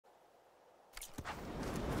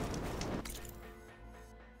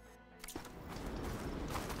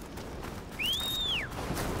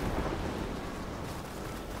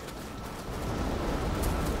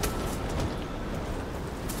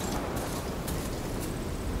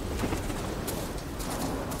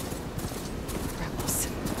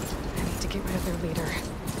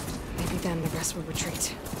think the rest will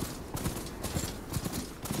retreat.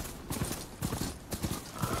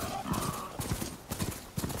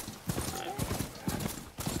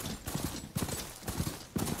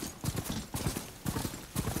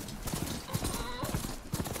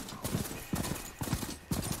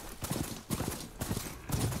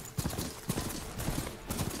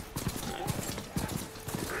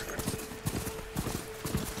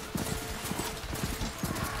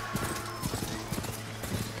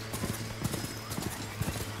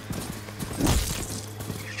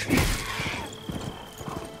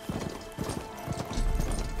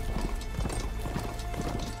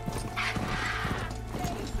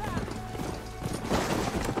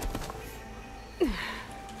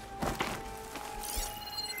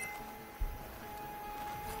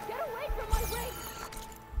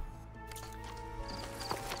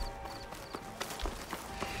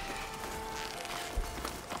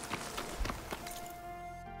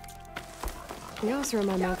 The officer on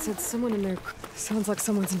my mouth said someone in there. Sounds like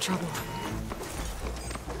someone's in trouble.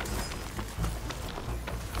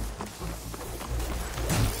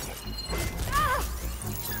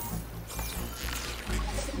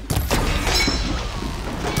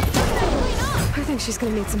 I think she's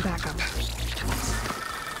gonna need some backup.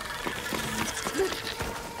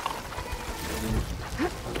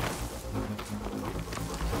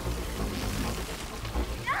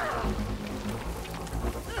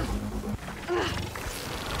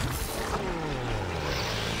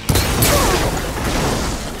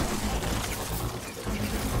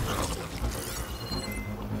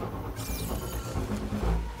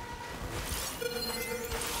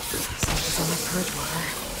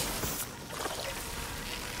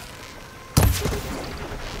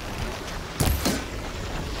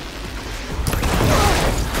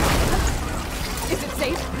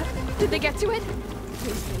 Did they get to it?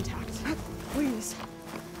 Please be intact. Please.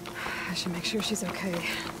 I should make sure she's okay.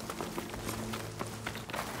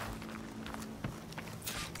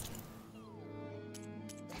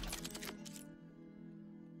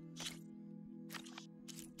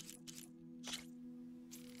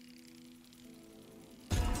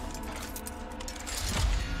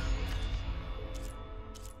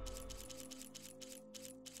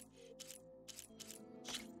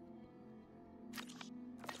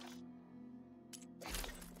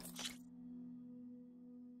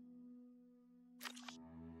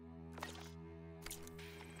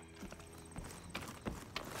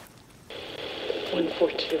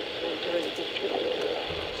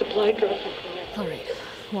 Supply drop. All right.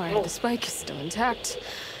 Why, the spike is still intact.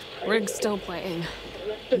 Rig's still playing.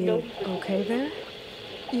 You okay there?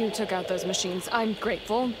 You took out those machines. I'm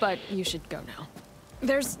grateful, but you should go now.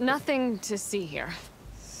 There's nothing to see here.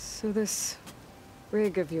 So this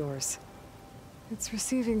rig of yours, it's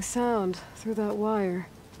receiving sound through that wire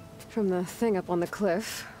from the thing up on the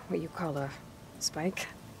cliff, what you call a spike.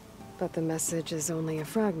 But the message is only a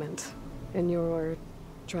fragment, and you're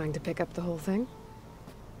trying to pick up the whole thing?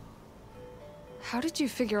 How did you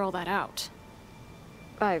figure all that out?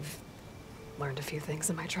 I've learned a few things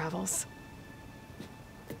in my travels.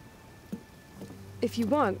 If you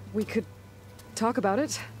want, we could talk about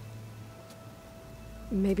it.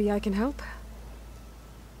 Maybe I can help?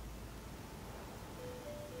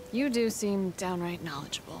 You do seem downright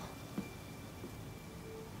knowledgeable.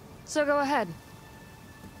 So go ahead.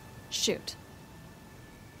 Shoot.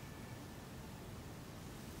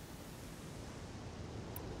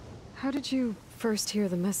 How did you first hear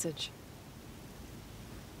the message?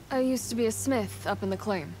 I used to be a smith up in the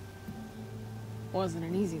claim. Wasn't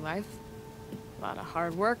an easy life. A lot of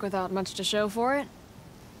hard work without much to show for it.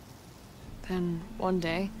 Then, one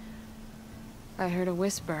day, I heard a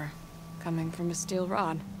whisper coming from a steel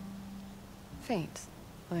rod. Faint,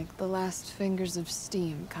 like the last fingers of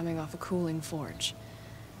steam coming off a cooling forge.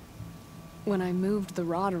 When I moved the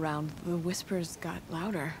rod around, the whispers got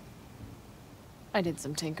louder. I did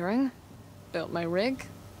some tinkering, built my rig,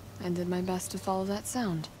 and did my best to follow that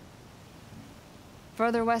sound.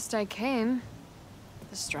 Further west I came,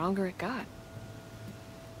 the stronger it got.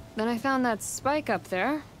 Then I found that spike up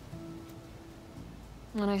there.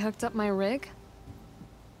 When I hooked up my rig,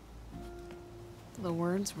 the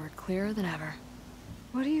words were clearer than ever.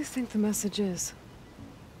 What do you think the message is?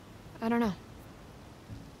 I don't know.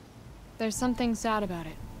 There's something sad about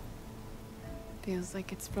it. Feels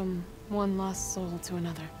like it's from one lost soul to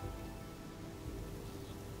another.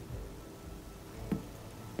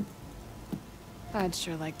 I'd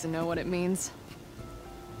sure like to know what it means.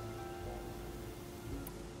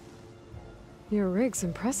 Your rig's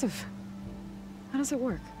impressive. How does it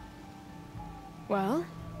work? Well,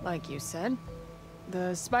 like you said,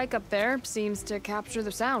 the spike up there seems to capture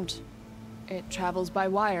the sound. It travels by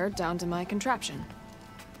wire down to my contraption.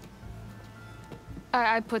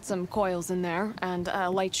 I put some coils in there, and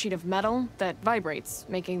a light sheet of metal that vibrates,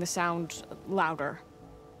 making the sound louder.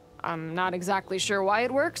 I'm not exactly sure why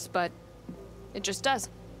it works, but it just does.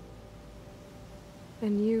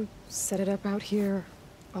 And you set it up out here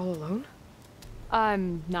all alone?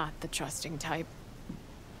 I'm not the trusting type.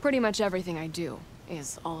 Pretty much everything I do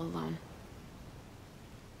is all alone.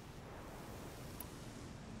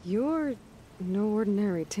 You're no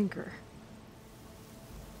ordinary tinker.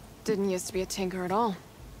 Didn't used to be a tinker at all.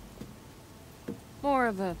 More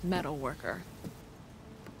of a metal worker.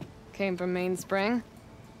 Came from Mainspring.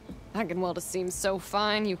 I can weld a seam so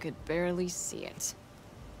fine you could barely see it.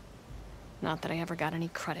 Not that I ever got any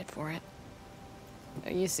credit for it.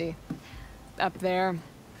 You see, up there,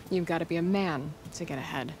 you've got to be a man to get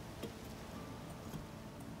ahead.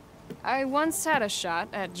 I once had a shot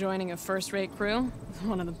at joining a first-rate crew with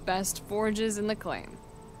one of the best forges in the claim.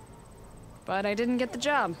 But I didn't get the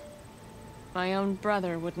job. My own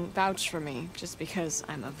brother wouldn't vouch for me just because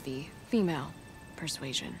I'm of the female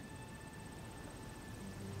persuasion.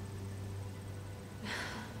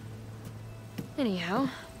 Anyhow,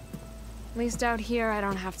 at least out here I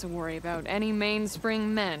don't have to worry about any Mainspring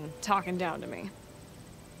men talking down to me.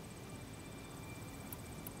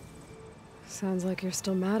 Sounds like you're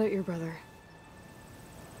still mad at your brother.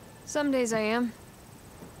 Some days I am.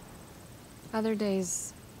 Other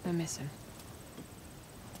days, I miss him.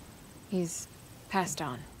 He's passed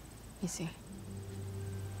on, you see.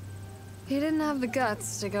 He didn't have the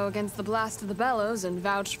guts to go against the blast of the bellows and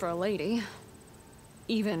vouch for a lady.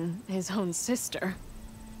 Even his own sister.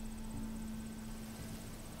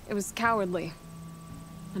 It was cowardly,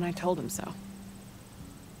 and I told him so.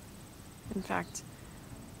 In fact,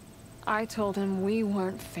 I told him we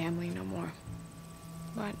weren't family no more.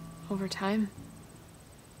 But over time,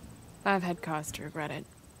 I've had cause to regret it.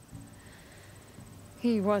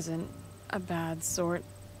 He wasn't a bad sort.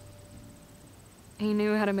 He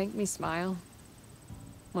knew how to make me smile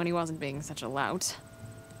when he wasn't being such a lout.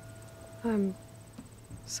 I'm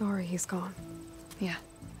sorry he's gone. Yeah.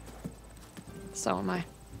 So am I.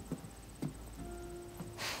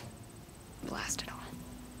 Blast it all.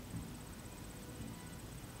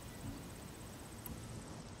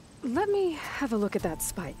 Let me have a look at that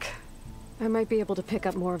spike. I might be able to pick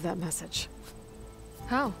up more of that message.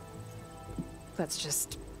 How? Let's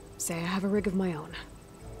just say I have a rig of my own.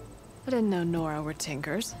 I didn't know Nora were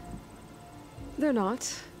tinkers. They're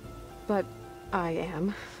not, but I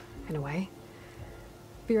am, in a way.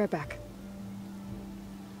 Be right back.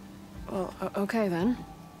 Well, okay then.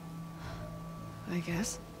 I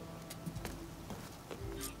guess.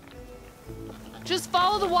 Just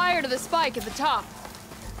follow the wire to the spike at the top.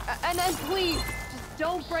 And then please, just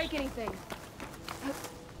don't break anything.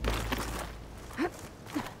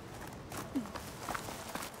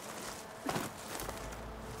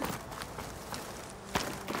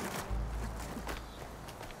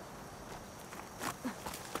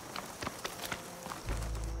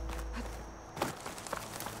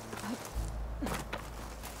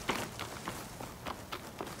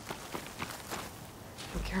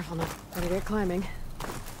 Be careful now. Better get climbing.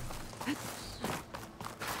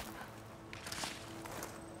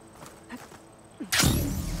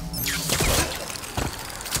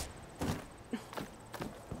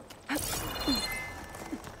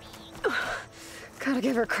 Gotta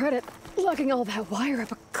give her credit, lugging all that wire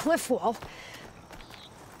up a cliff wall.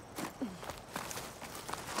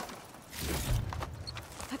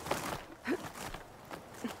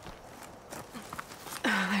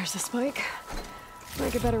 There's the spike.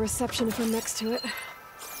 Might get better reception if I'm next to it.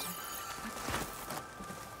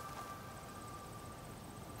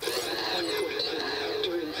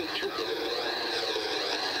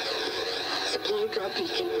 Supply drop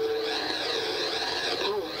beacon.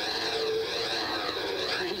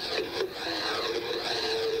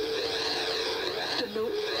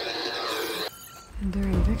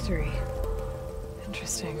 Enduring victory.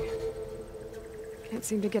 Interesting. Can't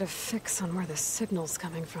seem to get a fix on where the signal's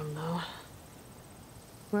coming from, though.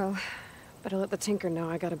 Well, better let the Tinker know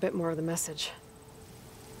I got a bit more of the message.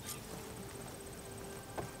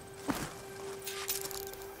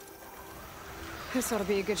 This ought to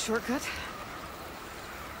be a good shortcut.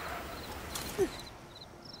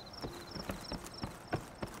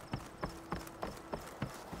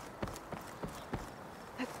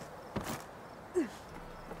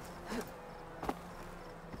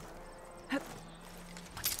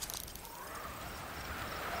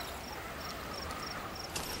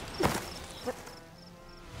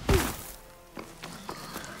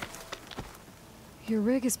 Your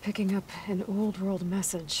rig is picking up an old world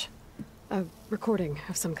message. A recording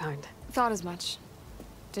of some kind. Thought as much.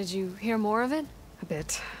 Did you hear more of it? A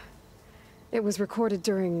bit. It was recorded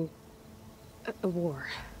during... a war.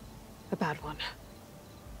 A bad one.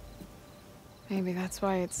 Maybe that's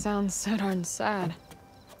why it sounds so darn sad.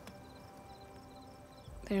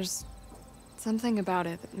 There's something about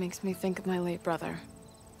it that makes me think of my late brother.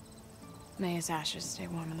 May his ashes stay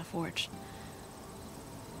warm in the forge.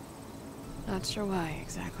 Not sure why,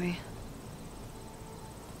 exactly.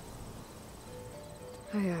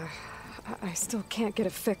 I still can't get a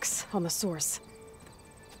fix on the source.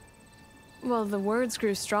 Well, the words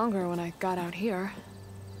grew stronger when I got out here.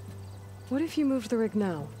 What if you moved the rig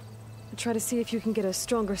now? Try to see if you can get a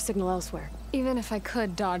stronger signal elsewhere. Even if I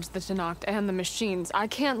could dodge the Tenakth and the machines, I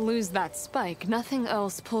can't lose that spike. Nothing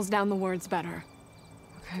else pulls down the words better.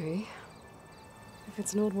 Okay. If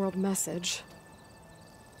it's an old world message,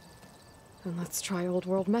 then let's try old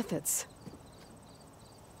world methods.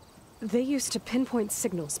 They used to pinpoint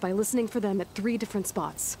signals by listening for them at 3 different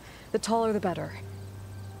spots. The taller the better.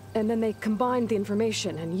 And then they combined the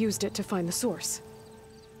information and used it to find the source.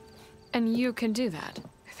 And you can do that?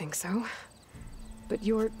 I think so. But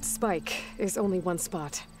your spike is only 1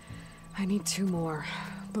 spot. I need 2 more,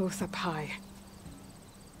 both up high.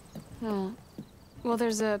 Oh. Well,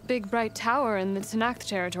 there's a big bright tower in the Tenakth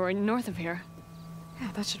territory north of here.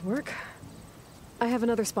 Yeah, that should work. I have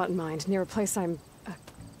another spot in mind, near a place I'm...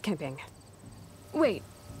 camping. Wait.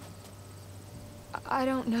 I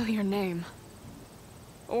don't know your name.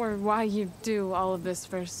 Or why you do all of this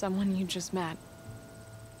for someone you just met.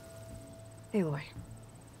 Aloy.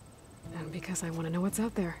 And because I want to know what's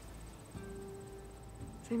out there.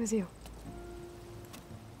 Same as you.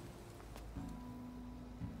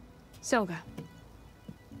 Selga.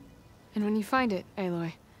 And when you find it,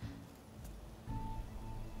 Aloy,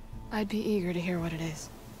 I'd be eager to hear what it is.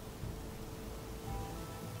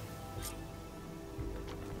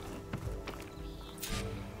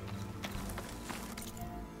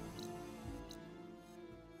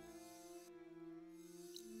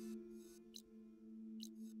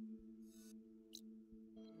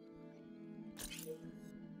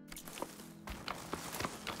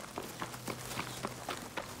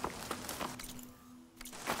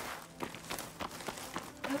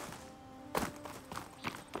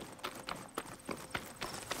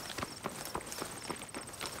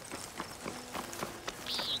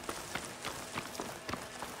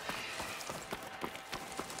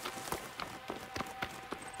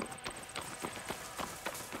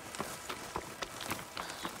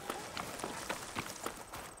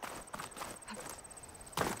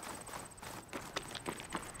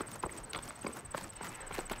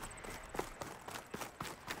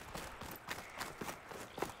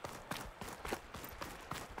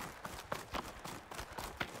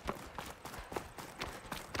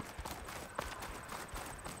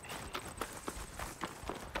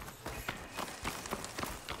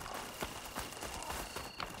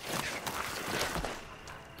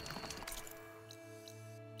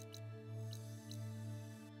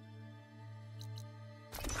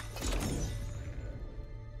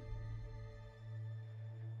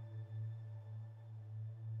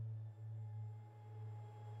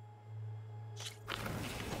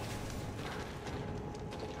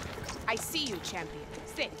 I see you, champion.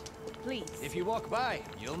 Sit, please. If you walk by,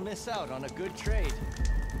 you'll miss out on a good trade.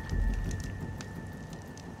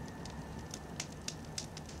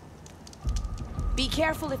 Be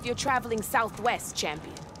careful if you're traveling southwest,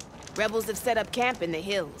 champion. Rebels have set up camp in the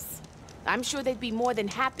hills. I'm sure they'd be more than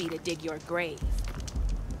happy to dig your grave.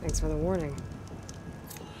 Thanks for the warning.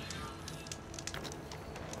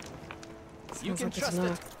 You Sounds can like it's trust it.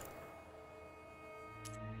 enough.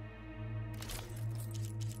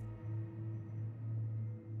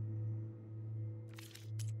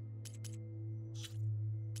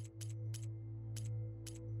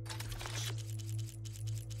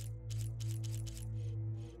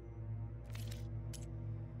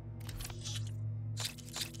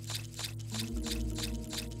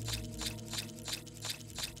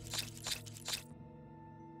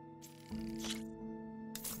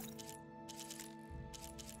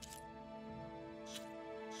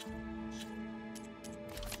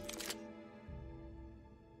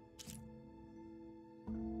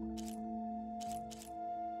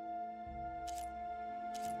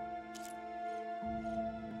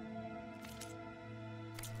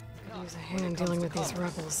 Use a hand dealing with these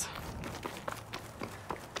rebels.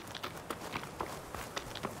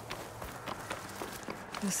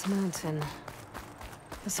 This mountain.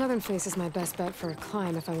 The southern face is my best bet for a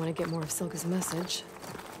climb if I want to get more of Silga's message.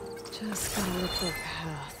 Just gotta look for a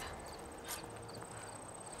path.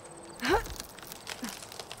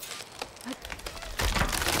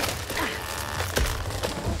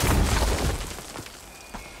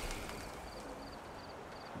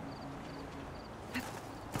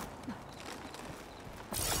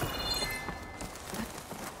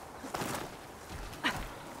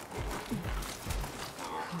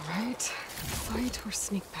 or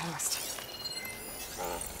sneak past.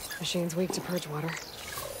 Machine's weak to purge water.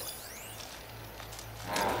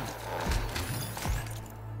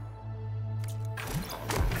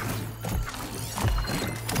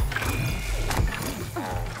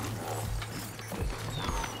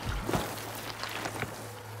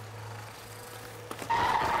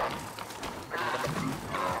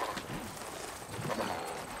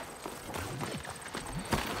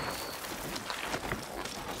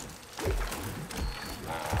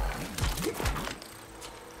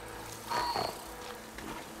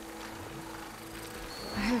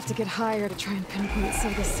 I have to get higher to try and pinpoint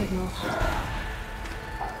Silga's signal.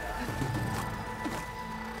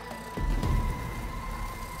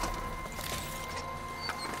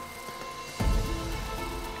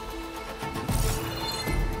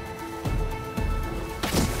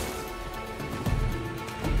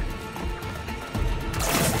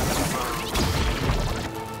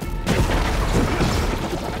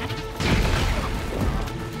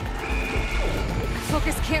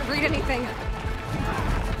 Focus can't read anything.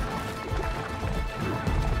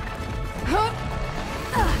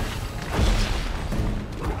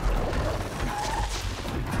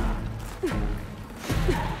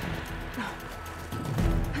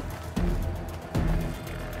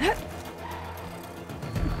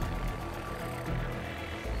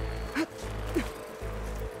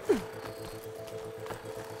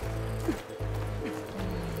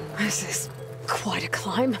 This is quite a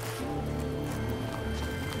climb.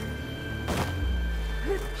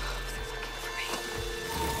 They're looking for me.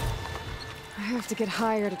 I have to get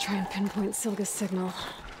higher to try and pinpoint Silga's signal.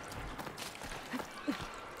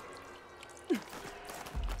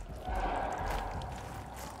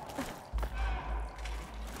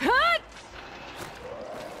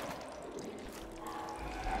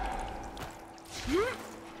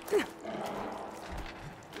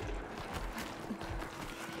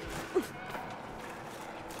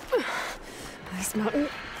 This mountain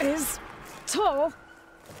is tall.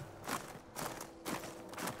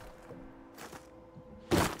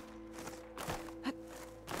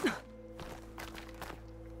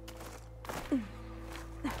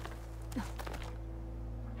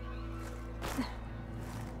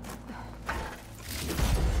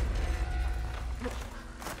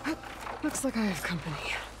 Looks like I have company.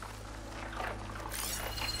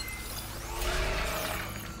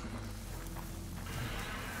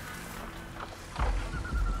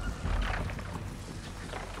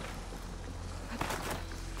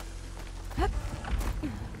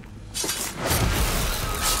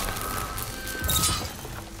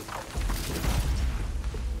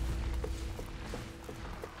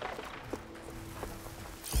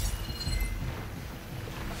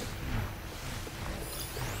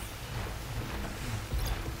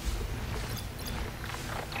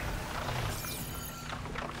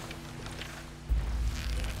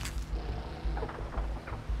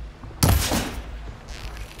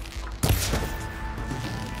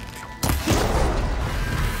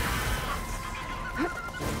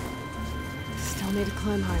 Still need to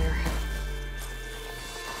climb higher.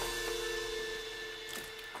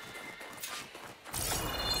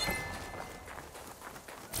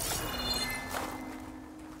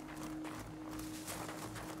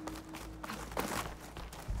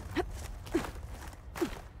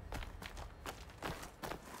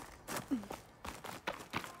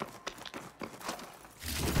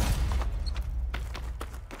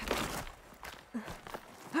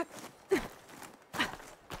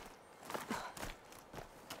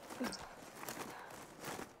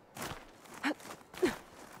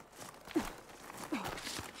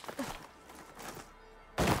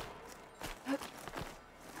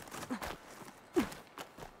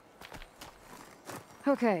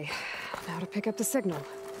 Okay, now to pick up the signal.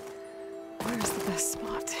 Where's the best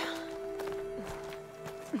spot?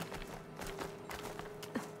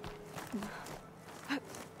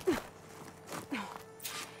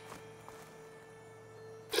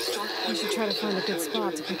 I should try to find a good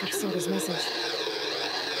spot to pick up Soda's message.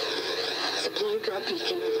 Supply drop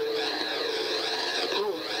beacon.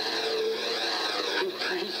 Oh, I'm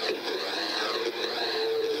pretty good.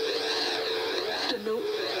 The note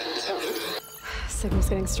sound. Signal's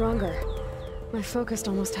getting stronger. My focus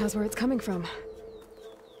almost has where it's coming from.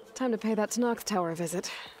 Time to pay that Tanox Tower a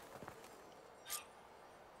visit.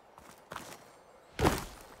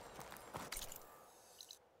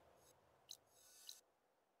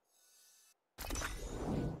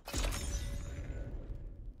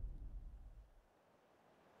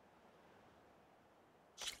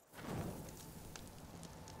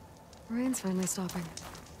 Rain's finally stopping.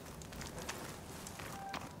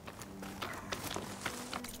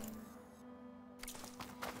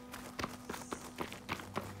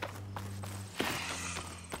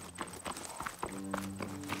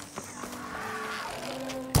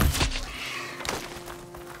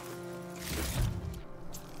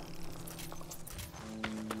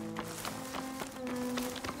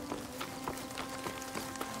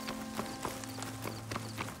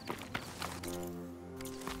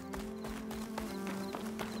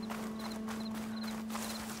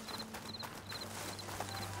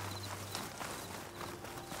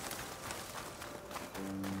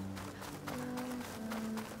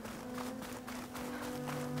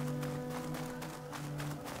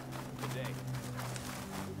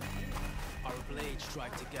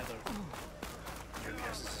 strike together.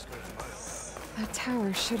 That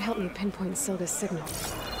tower should help me pinpoint Silga's signal.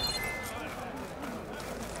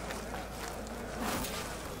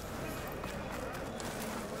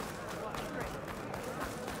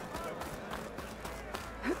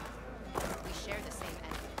 We share the same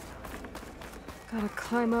end. Gotta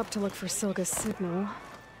climb up to look for Silga's signal.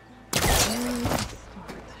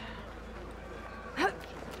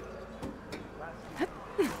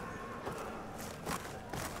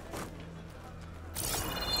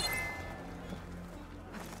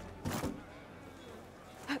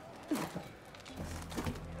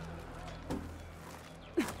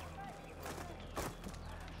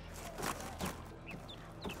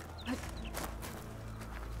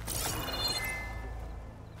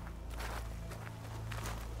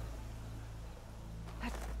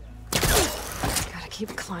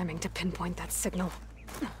 Keep climbing to pinpoint that signal.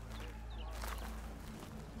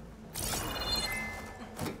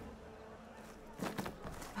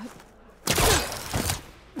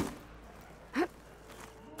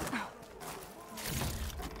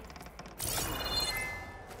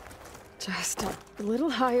 Just a little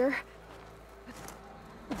higher.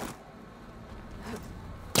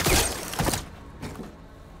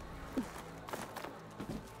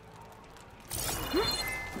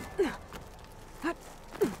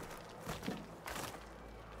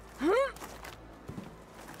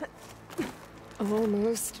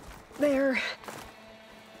 Almost there.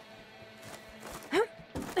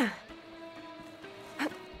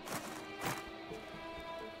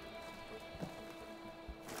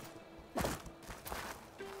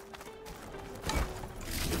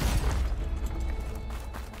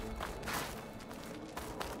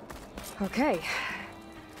 Okay.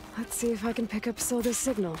 Let's see if I can pick up Silga's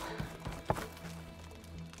signal.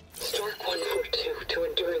 Stark 142 to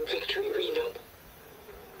Enduring Victory, Reno.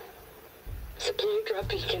 Supply drop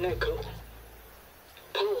beacon echo.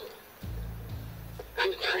 Paul,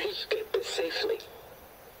 I'm trying to get this safely.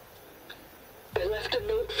 I left a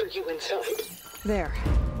note for you inside. There.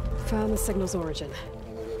 Found the signal's origin.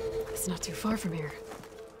 It's not too far from here.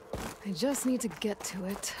 I just need to get to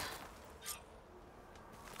it.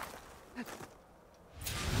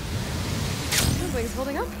 Something's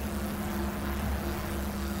holding up.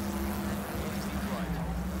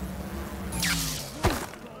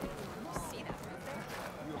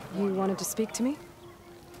 You wanted to speak to me?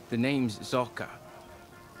 The name's Zolka.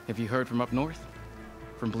 Have you heard from up north?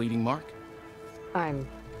 From Bleeding Mark? I'm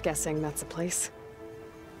guessing that's a place.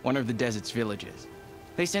 One of the desert's villages.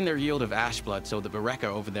 They send their yield of ash blood so the Bereka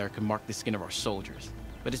over there can mark the skin of our soldiers.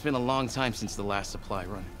 But it's been a long time since the last supply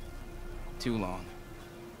run. Too long.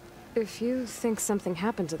 If you think something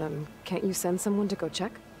happened to them, can't you send someone to go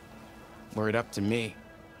check? Were it up to me.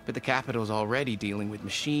 But the capital's already dealing with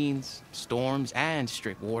machines, storms, and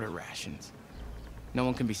strict water rations. No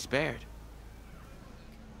one can be spared.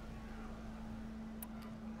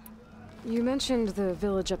 You mentioned the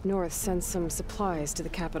village up north sends some supplies to the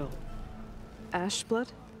capital. Ash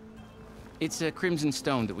blood? It's a crimson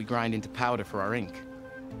stone that we grind into powder for our ink.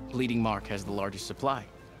 Bleeding Mark has the largest supply.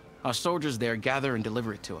 Our soldiers there gather and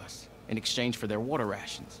deliver it to us, in exchange for their water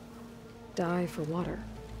rations. Die for water.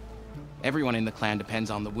 Everyone in the clan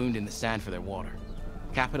depends on the wound in the sand for their water.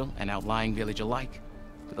 Capital and outlying village alike.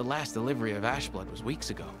 But the last delivery of ash blood was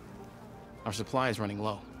weeks ago. Our supply is running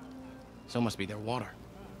low. So must be their water.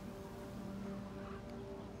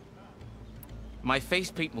 My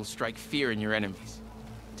face paint will strike fear in your enemies.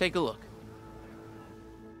 Take a look.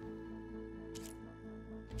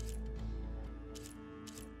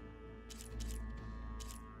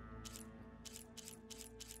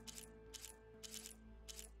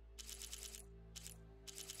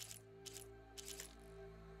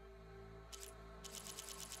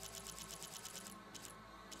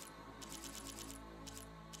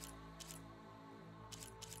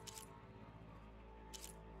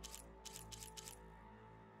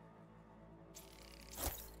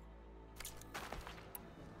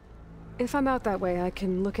 If I'm out that way, I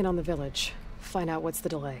can look in on the village. Find out what's the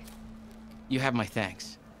delay. You have my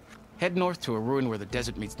thanks. Head north to a ruin where the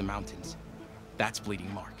desert meets the mountains. That's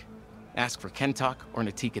Bleeding Mark. Ask for Kentok or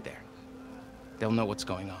Natika there. They'll know what's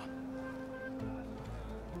going on.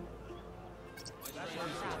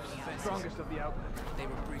 Strongest of the outlet. They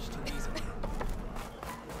were breached too easily.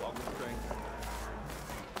 Welcome, strength.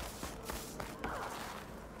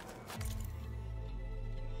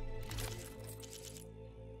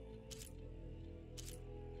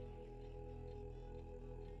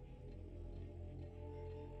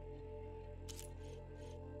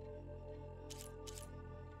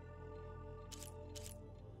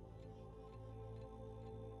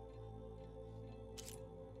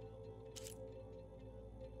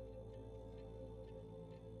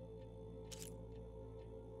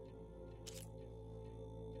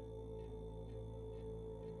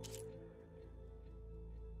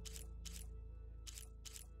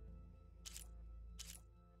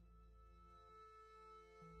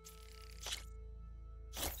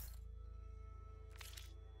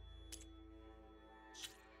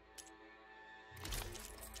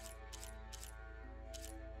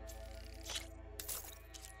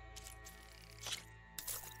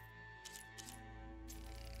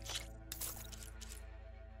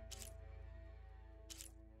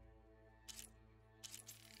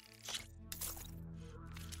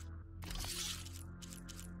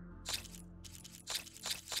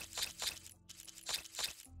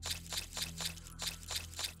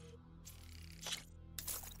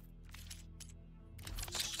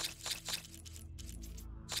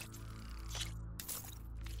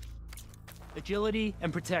 agility,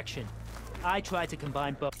 and protection. I tried to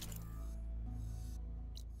combine both.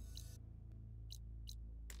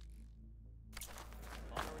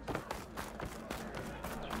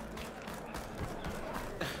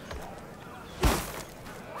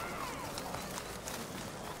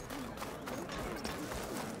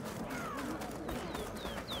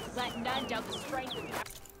 Let none doubt the strength of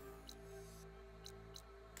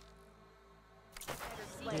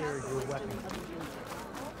Here, your weapon.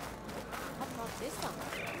 How about this one?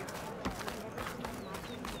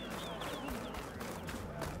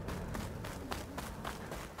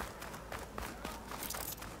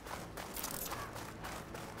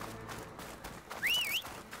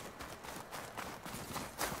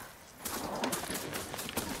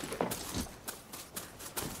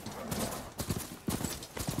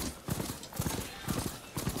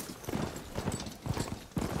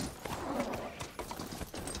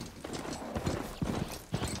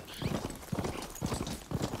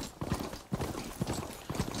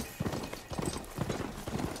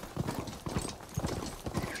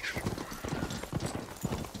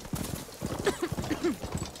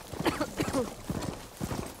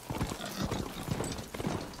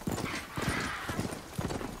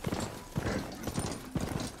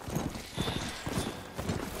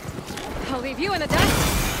 I'll leave you in the dust!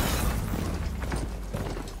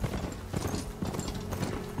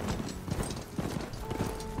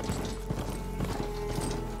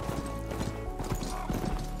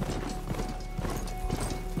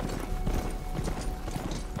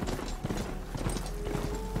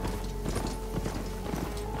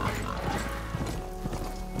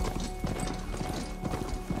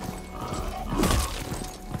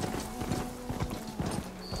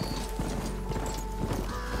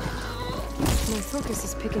 My focus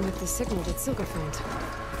is picking up the signal that Silka found.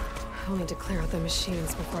 I'll need to clear out the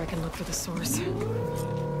machines before I can look for the source.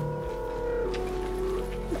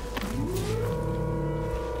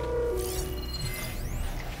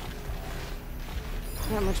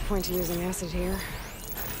 Not much point to using acid here.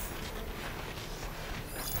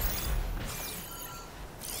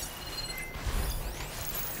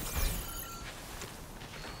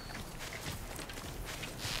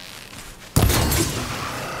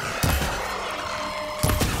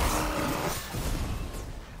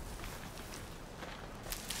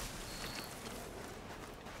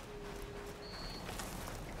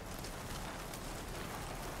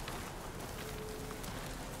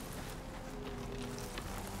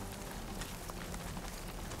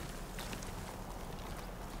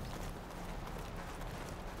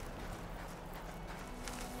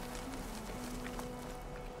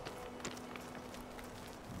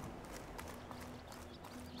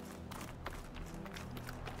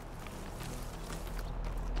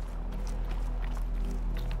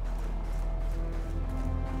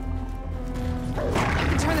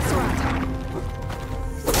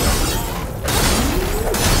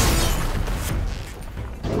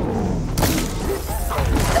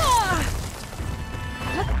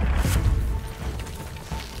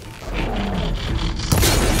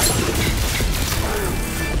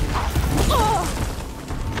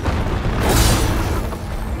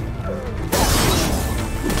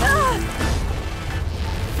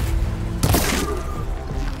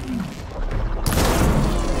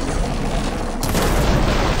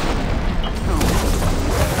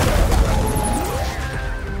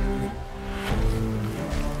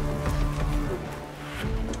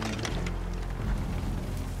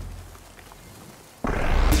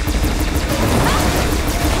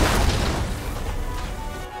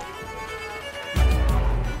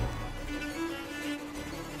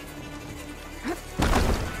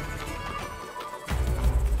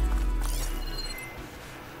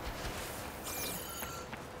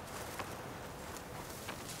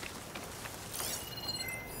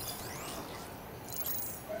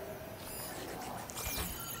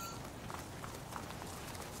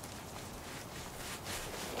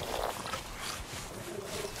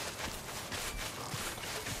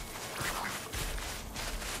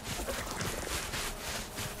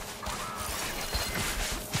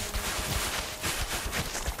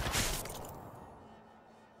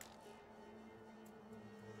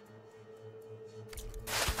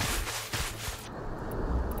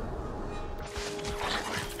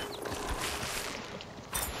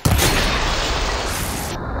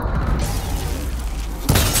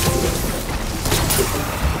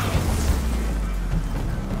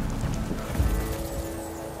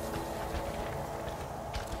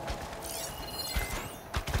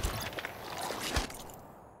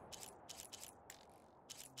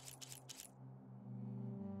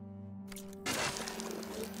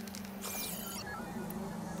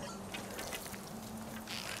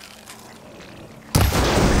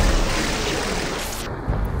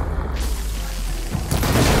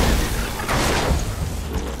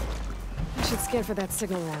 scan for that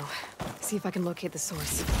signal now. See if I can locate the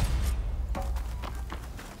source.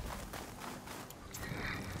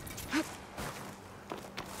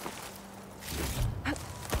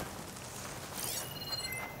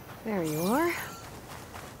 There you are.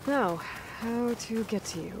 Now, how to get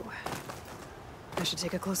to you? I should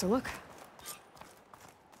take a closer look.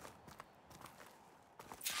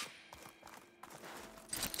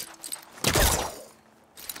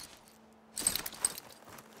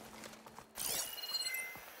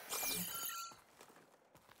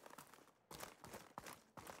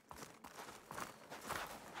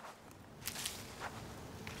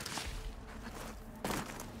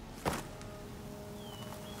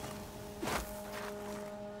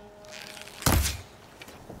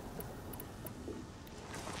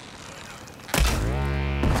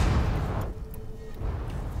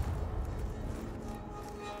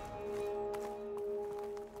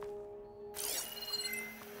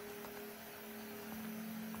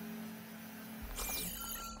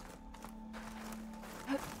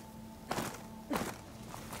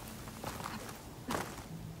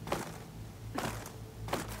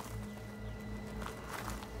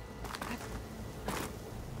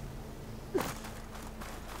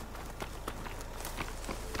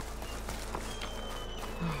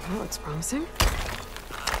 That looks promising.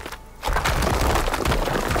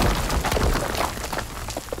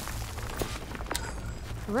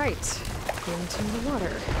 Right, into the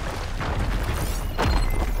water.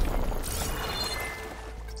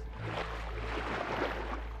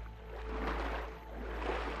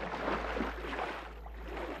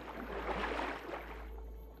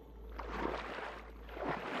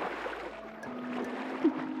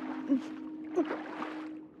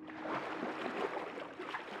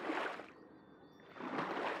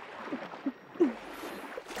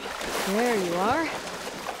 There you are.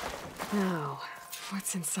 Now,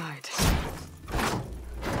 what's inside?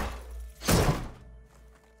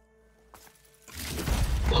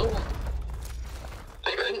 Oh,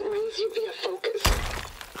 I couldn't raise you via focus.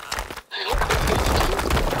 I hope this gets to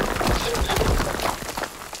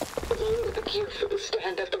you. Along with the cue for the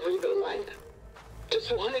stand at the rebuild line.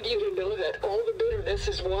 Just wanted you to know that all the bitterness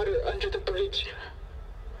is water under the bridge.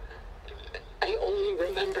 I only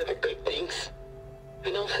remember the good things.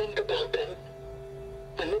 And I'll think about them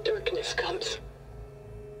when the darkness comes.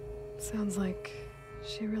 Sounds like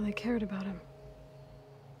she really cared about him.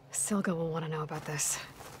 Silga will want to know about this.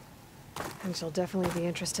 And she'll definitely be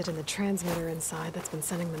interested in the transmitter inside that's been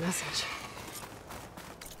sending the message.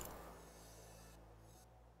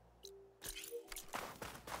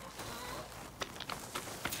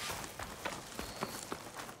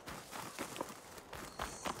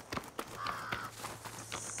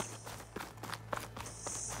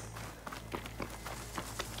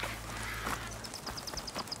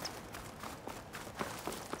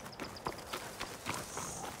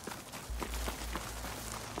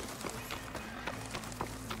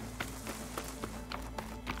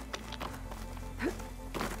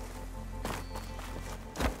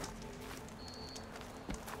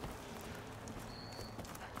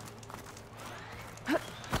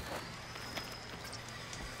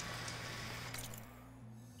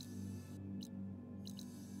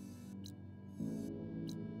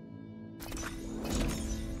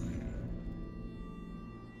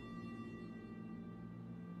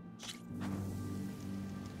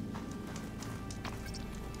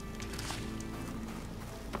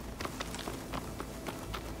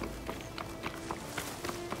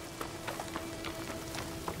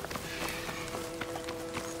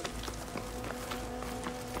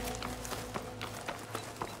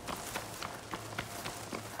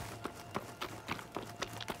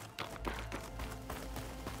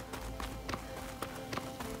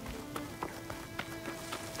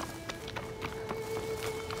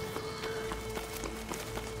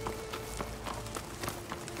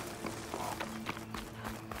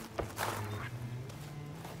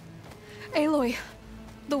 Aloy,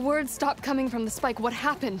 the words stopped coming from the spike. What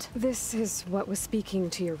happened? This is what was speaking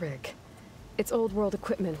to your rig. It's old world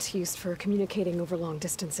equipment used for communicating over long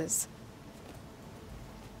distances.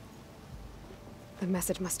 The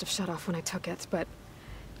message must have shut off when I took it, but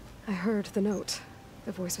I heard the note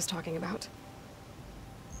the voice was talking about.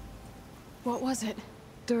 What was it?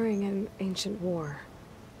 During an ancient war,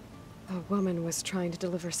 a woman was trying to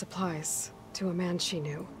deliver supplies to a man she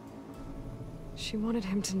knew. She wanted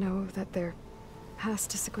him to know that their past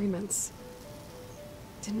disagreements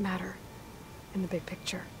didn't matter in the big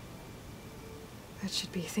picture. That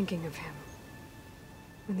she'd be thinking of him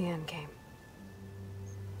when the end came.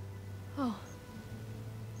 Oh.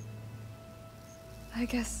 I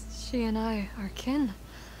guess she and I are kin,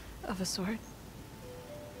 of a sort.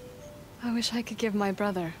 I wish I could give my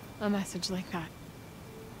brother a message like that.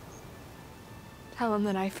 Tell him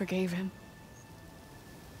that I forgave him.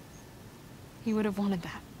 He would have wanted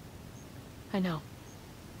that. I know.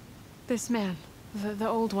 This man, the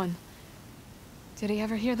old one, did he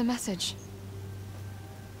ever hear the message?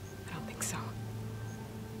 I don't think so.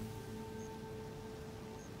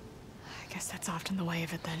 I guess that's often the way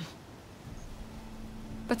of it then.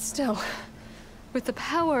 But still, with the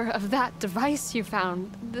power of that device you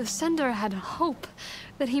found, the sender had hope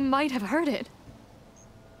that he might have heard it.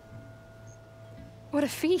 What a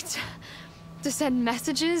feat! To send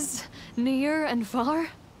messages near and far.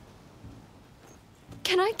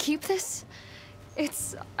 Can I keep this?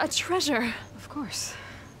 It's a treasure. Of course.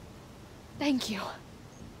 Thank you.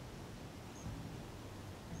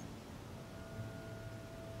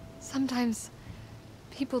 Sometimes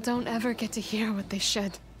people don't ever get to hear what they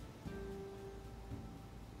should.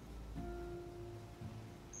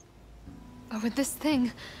 But with this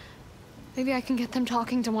thing, maybe I can get them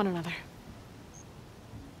talking to one another.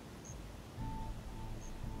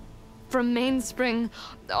 From Mainspring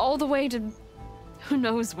all the way to who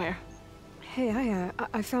knows where. Hey,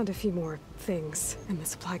 I found a few more things in the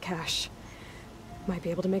supply cache. Might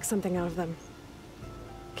be able to make something out of them.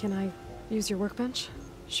 Can I use your workbench?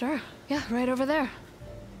 Sure. Yeah, right over there.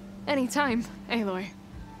 Anytime, Aloy.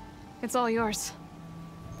 It's all yours.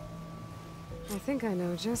 I think I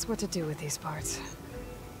know just what to do with these parts.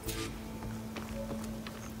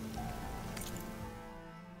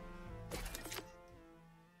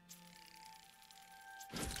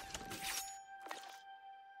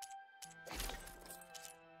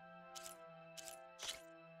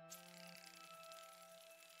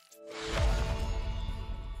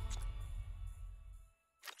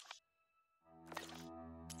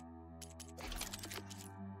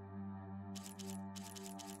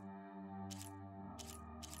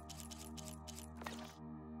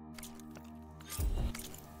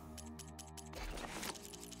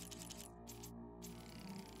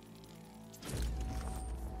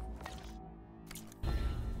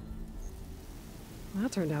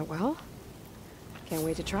 That turned out well. Can't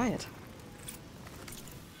wait to try it.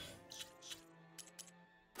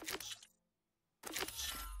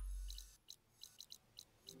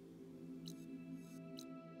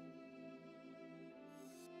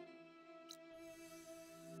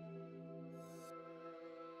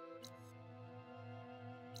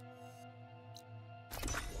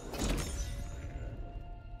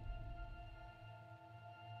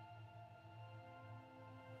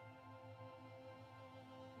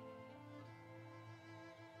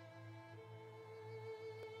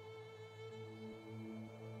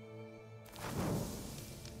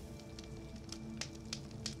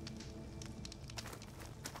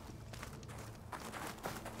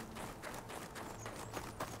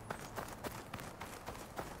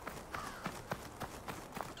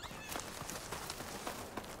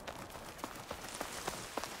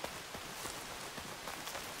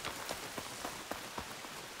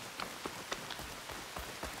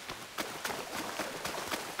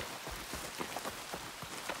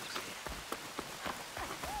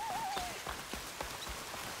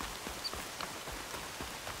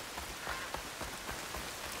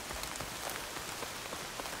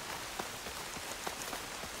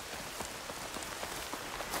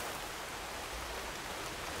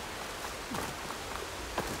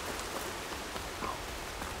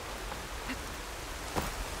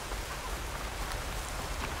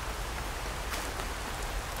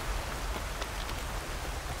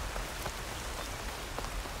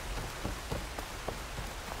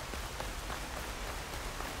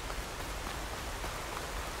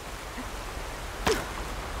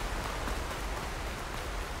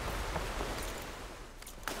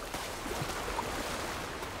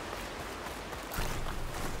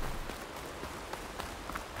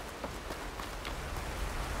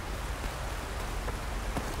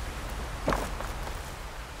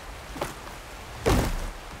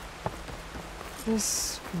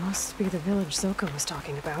 This must be the village Zoko was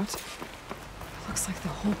talking about. It looks like the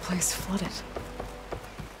whole place flooded.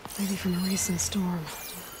 Maybe from a recent storm.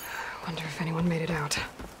 Wonder if anyone made it out.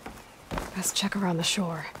 Best check around the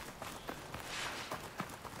shore.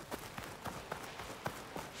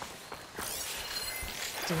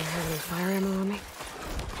 Do you have any fire ammo on me?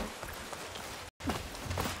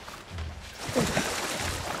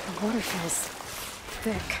 The water feels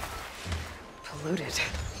thick. Polluted.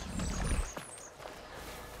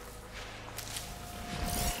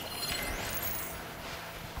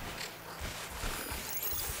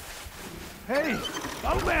 Hey,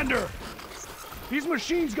 Outlander! These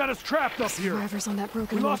machines got us trapped up here. Survivors on that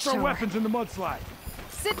broken We lost our watchtower. weapons in the mudslide.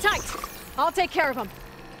 Sit tight! I'll take care of him.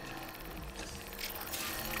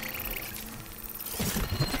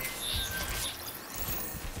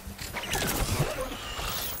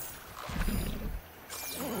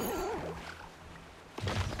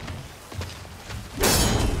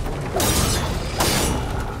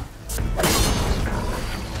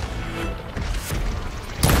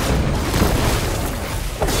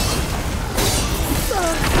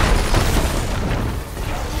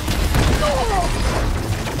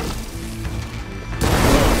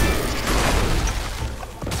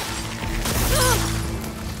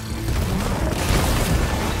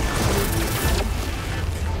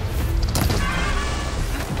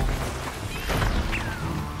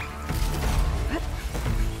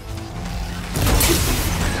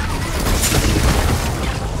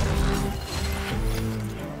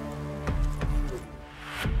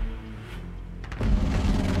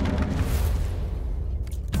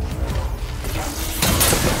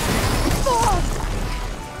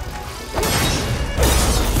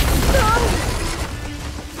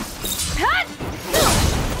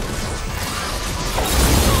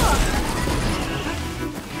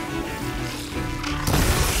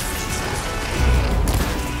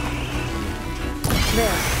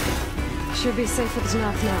 Should be safe with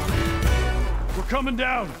Tanakh now. We're coming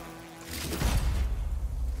down!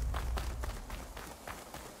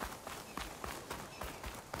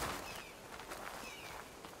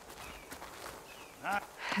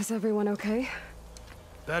 Is everyone okay?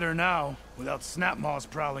 Better now, without snap maws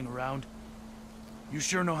prowling around. You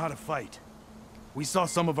sure know how to fight. We saw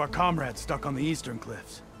some of our comrades stuck on the eastern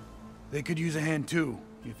cliffs. They could use a hand too,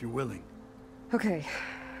 if you're willing. Okay,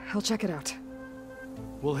 I'll check it out.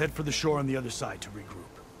 We'll head for the shore on the other side to regroup.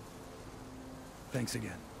 Thanks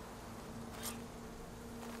again.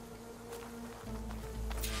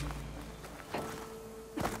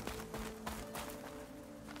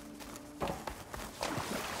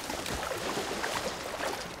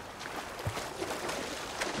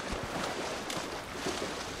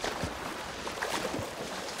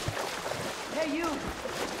 Hey you!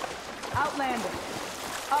 Outlander!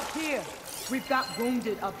 Up here! We've got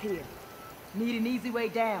wounded up here. Need an easy way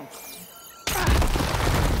down.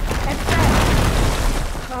 And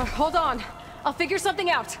hold on. I'll figure something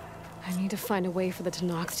out. I need to find a way for the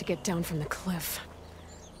Tanakhs to get down from the cliff.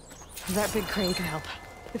 That big crane could help.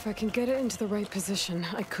 If I can get it into the right position,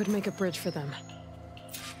 I could make a bridge for them.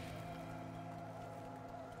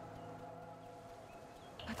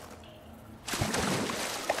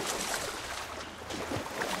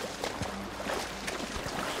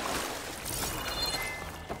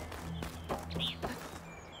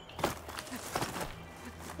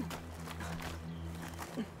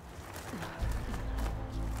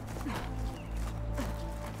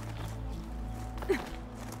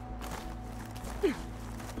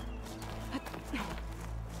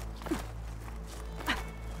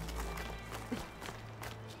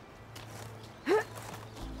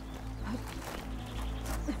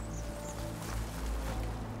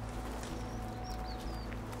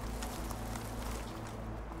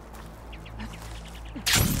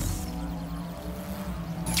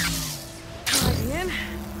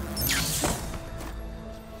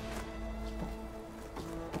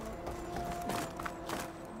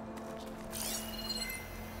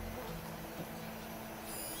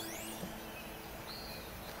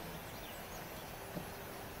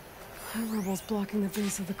 That rubble's blocking the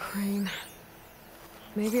base of the crane.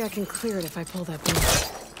 Maybe I can clear it if I pull that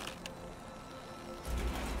base.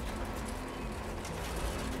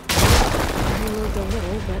 I moved a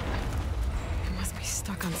little, but it must be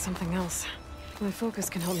stuck on something else. My focus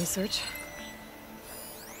can help me search.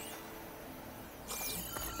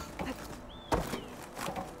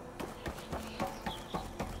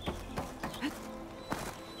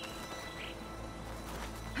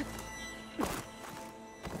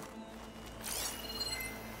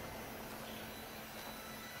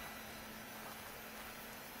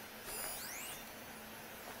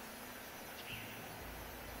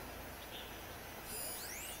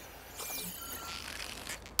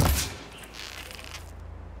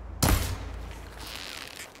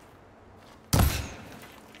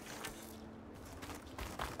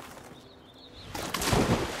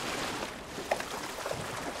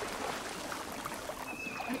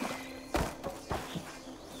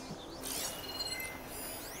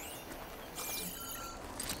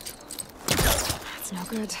 No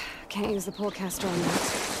good. Can't use the polecaster on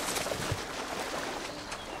that.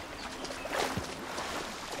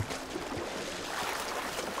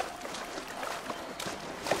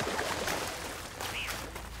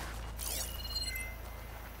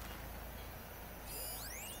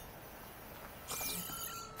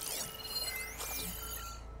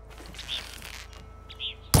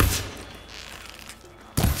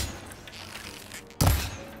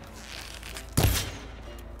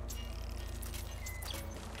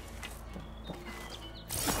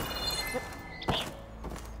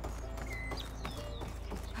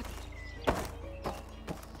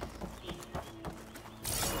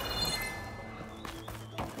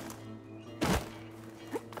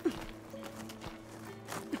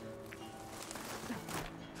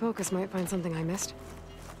 Focus might find something I missed.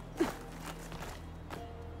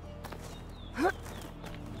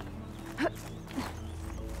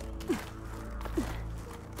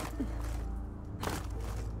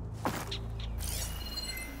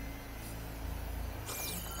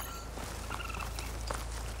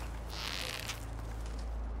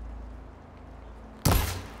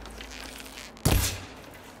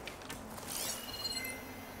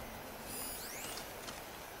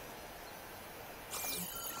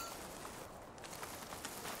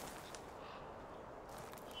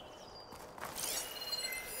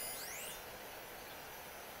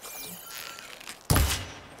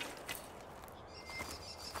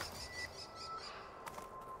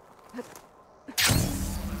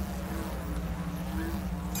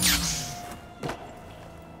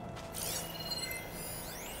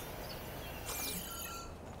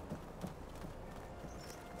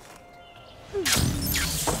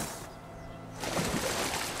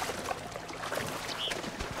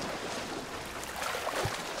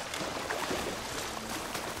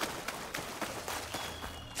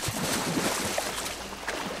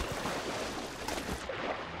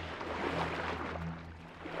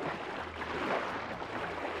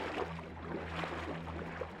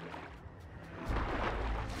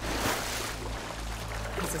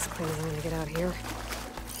 As clean as I'm gonna get out here.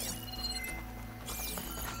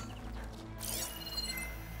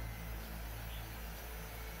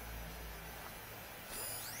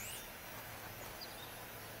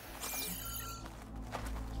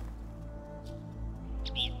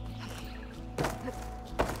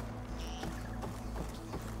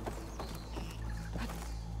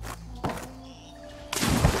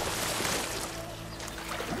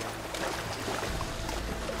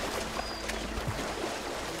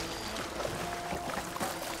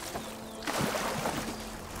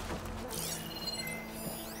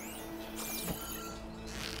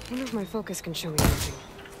 I wonder if my focus can show me anything.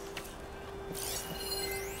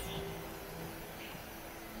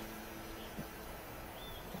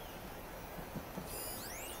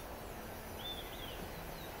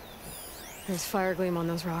 There's fire gleam on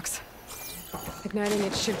those rocks. Igniting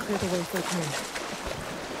it should clear the way for a crane.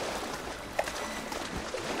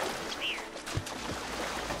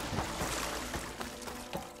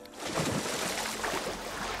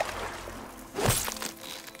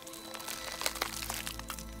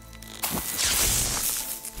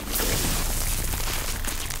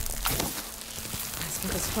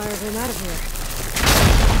 Fire gleam out of here.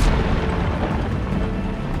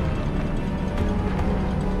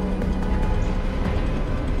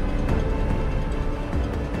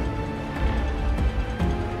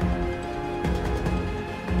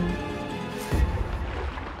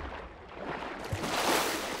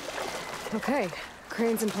 Okay,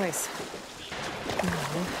 crane's in place. Now,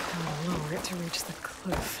 I'll lower it to reach the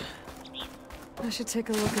cliff. I should take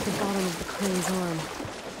a look at the bottom of the crane's arm.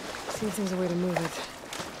 See if there's a way to move it.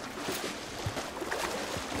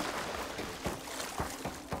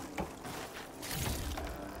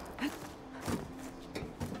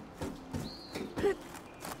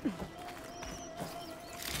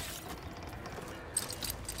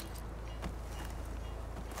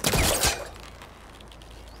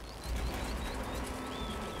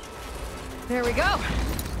 There we go.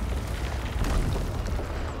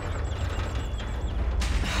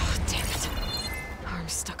 Oh, damn it.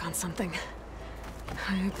 Arm's stuck on something.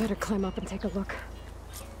 I better climb up and take a look.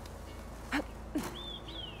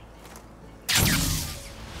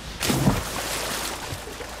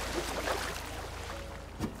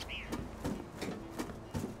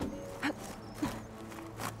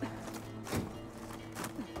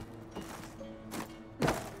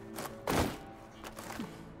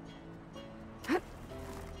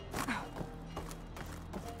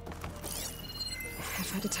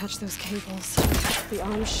 If I detach those cables, the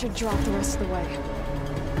arm should drop the rest of the way.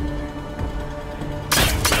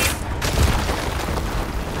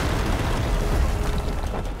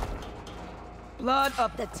 Blood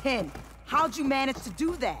of the 10. How'd you manage to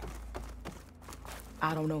do that?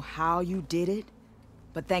 I don't know how you did it,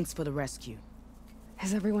 but thanks for the rescue.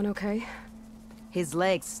 Is everyone okay? His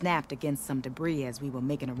leg snapped against some debris as we were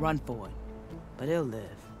making a run for it, but he'll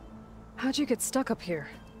live. How'd you get stuck up here?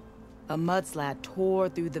 A mudslide tore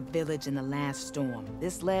through the village in the last storm.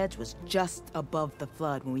 This ledge was just above the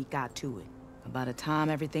flood when we got to it. But by the time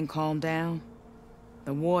everything calmed down,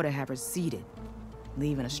 the water had receded,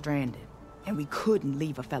 leaving us stranded. And we couldn't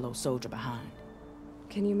leave a fellow soldier behind.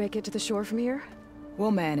 Can you make it to the shore from here?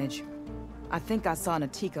 We'll manage. I think I saw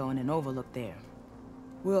Natiko in an overlook there.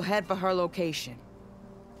 We'll head for her location.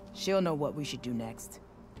 She'll know what we should do next.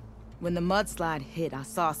 When the mudslide hit, I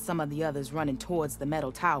saw some of the others running towards the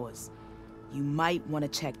metal towers. You might want to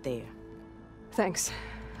check there. Thanks.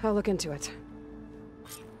 I'll look into it.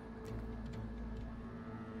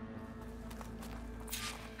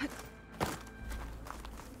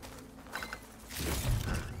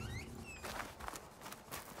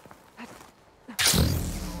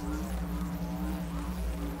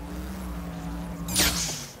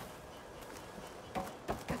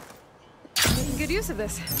 Making good use of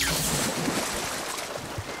this.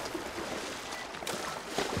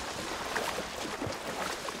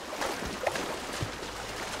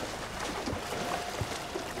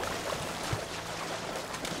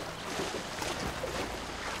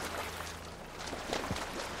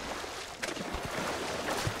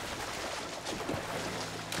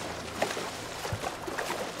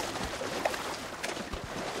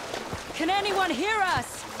 Can anyone hear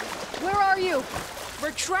us? Where are you?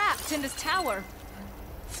 We're trapped in this tower.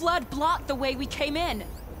 Flood blocked the way we came in.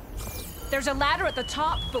 There's a ladder at the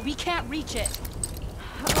top, but we can't reach it.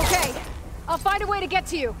 Okay, I'll find a way to get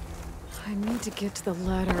to you. I need to get to the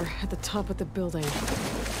ladder at the top of the building.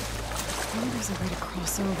 Maybe there's a way to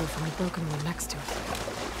cross over from the broken one next to it.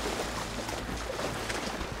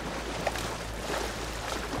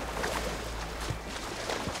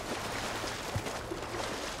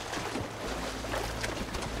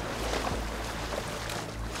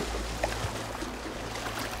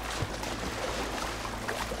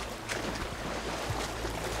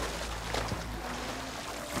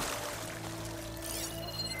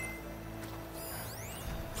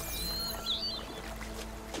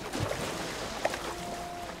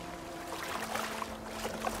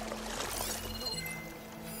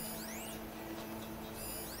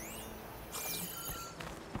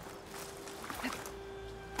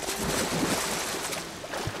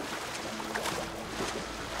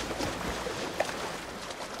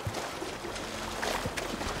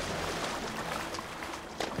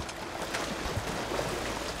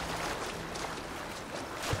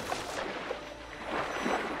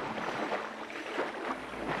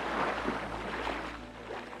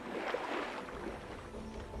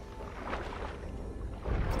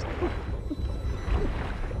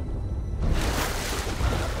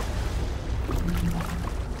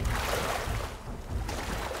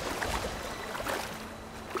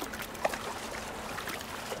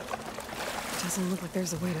 Doesn't look like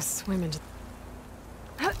there's a way to swim into...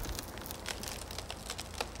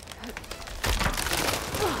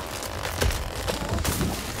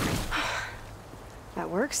 That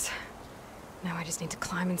works. Now I just need to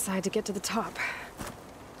climb inside to get to the top.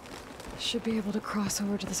 Should be able to cross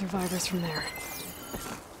over to the survivors from there.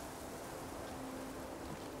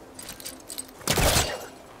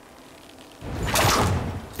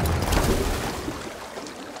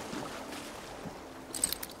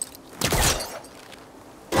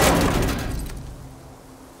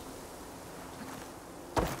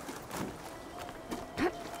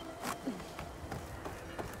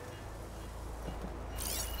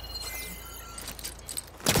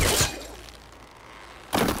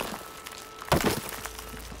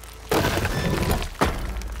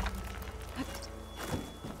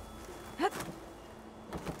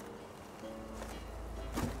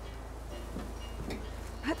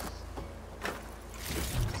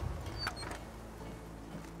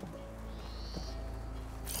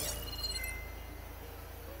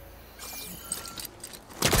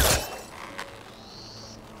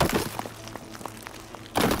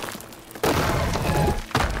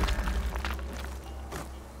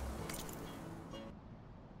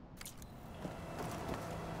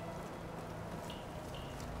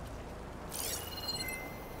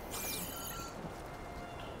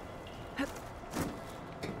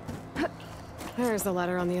 There's the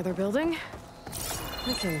ladder on the other building.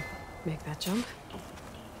 I can make that jump.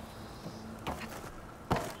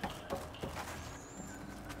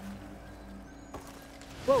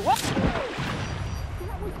 Whoa, what?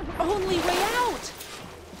 Only way out!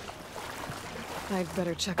 I'd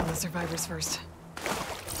better check on the survivors first.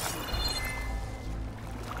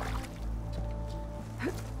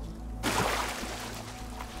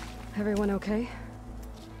 Everyone okay?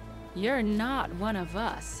 You're not one of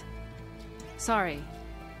us. Sorry.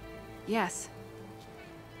 Yes.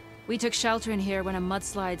 We took shelter in here when a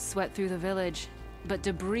mudslide swept through the village, but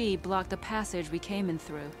debris blocked the passage we came in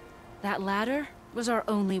through. That ladder was our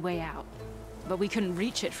only way out, but we couldn't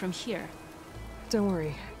reach it from here. Don't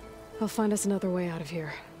worry. I'll find us another way out of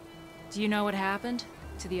here. Do you know what happened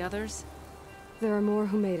to the others? There are more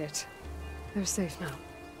who made it. They're safe now.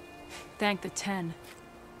 Thank the 10.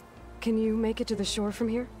 Can you make it to the shore from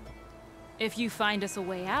here? If you find us a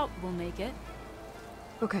way out, we'll make it.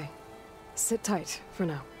 Okay. Sit tight for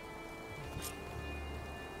now.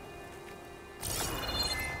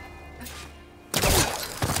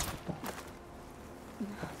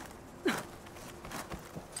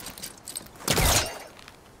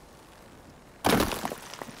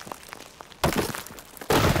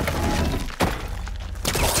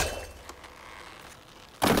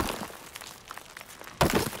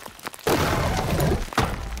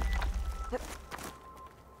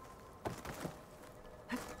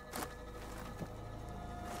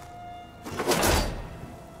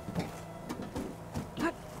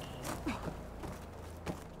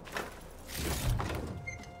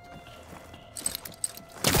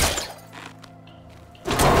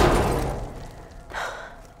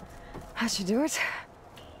 That should do it.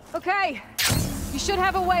 Okay, you should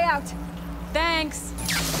have a way out. Thanks.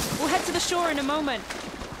 We'll head to the shore in a moment.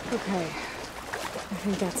 Okay. I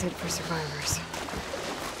think that's it for survivors.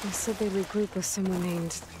 They said they'd regroup with someone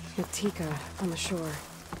named Natika on the shore.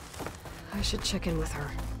 I should check in with her.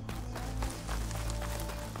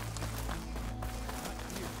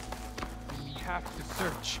 We have to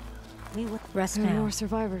search. We will rest There are now. more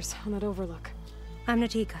survivors on that overlook. I'm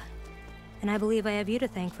Natika, and I believe I have you to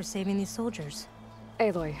thank for saving these soldiers.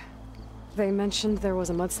 Aloy, they mentioned there was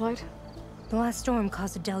a mudslide? The last storm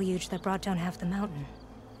caused a deluge that brought down half the mountain.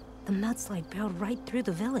 The mudslide barreled right through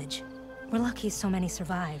the village. We're lucky so many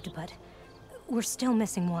survived, but we're still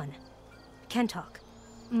missing one. Kentok,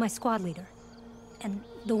 my squad leader, and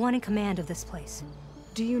the one in command of this place.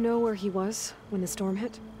 Do you know where he was when the storm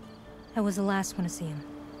hit? I was the last one to see him,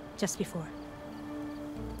 just before.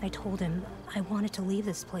 I told him I wanted to leave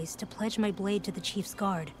this place to pledge my blade to the Chief's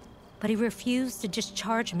guard, but he refused to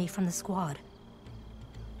discharge me from the squad.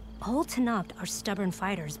 All Tenakth are stubborn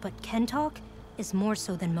fighters, but Kentok is more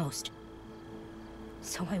so than most.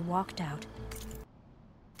 So I walked out.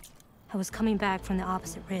 I was coming back from the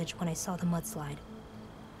opposite ridge when I saw the mudslide.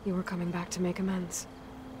 You were coming back to make amends.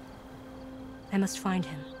 I must find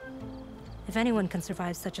him. If anyone can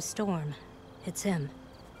survive such a storm, it's him.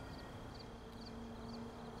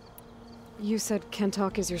 You said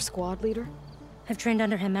Kentok is your squad leader? I've trained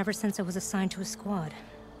under him ever since I was assigned to a squad.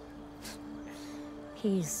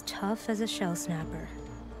 He's tough as a shell snapper.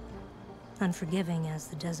 Unforgiving as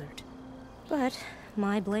the desert. But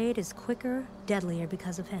my blade is quicker, deadlier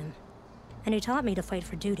because of him. And he taught me to fight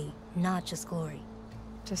for duty, not just glory.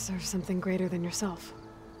 To serve something greater than yourself.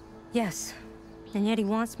 Yes, and yet he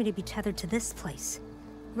wants me to be tethered to this place,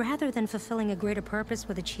 rather than fulfilling a greater purpose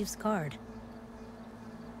for the Chief's guard.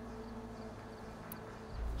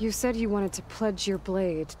 You said you wanted to pledge your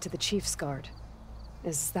blade to the Chief's guard.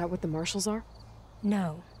 Is that what the Marshals are?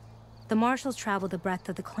 No. The Marshals travel the breadth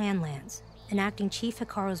of the clan lands, enacting Chief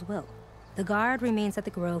Hikaru's will. The guard remains at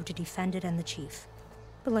the Grove to defend it and the Chief.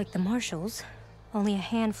 But like the Marshals, only a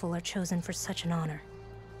handful are chosen for such an honor.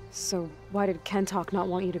 So why did Kentok not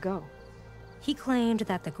want you to go? He claimed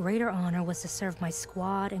that the greater honor was to serve my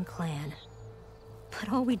squad and clan.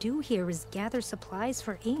 But all we do here is gather supplies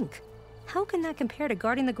for ink. How can that compare to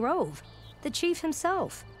guarding the Grove? The Chief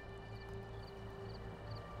himself.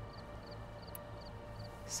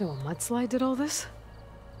 So a mudslide did all this?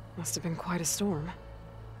 Must have been quite a storm.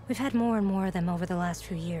 We've had more and more of them over the last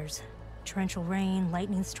few years. Torrential rain,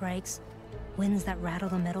 lightning strikes, winds that rattle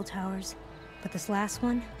the metal towers. But this last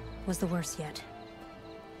one was the worst yet.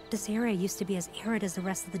 This area used to be as arid as the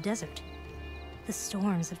rest of the desert. The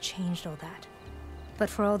storms have changed all that. But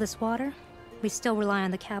for all this water, we still rely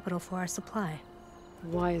on the capital for our supply.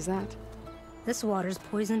 Why is that? This water's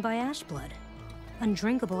poisoned by ash blood.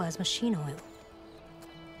 Undrinkable as machine oil.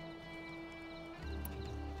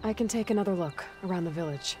 I can take another look around the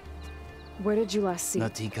village. Where did you last see?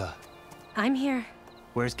 Natika, I'm here.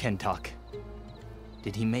 where's Kentok?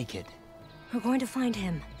 Did he make it? We're going to find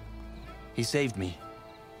him. He saved me.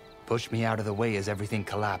 Pushed me out of the way as everything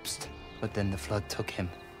collapsed. But then the flood took him.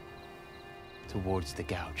 Towards the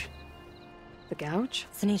gouge. The gouge?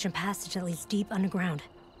 It's an ancient passage that leads deep underground.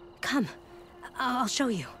 Come. I'll show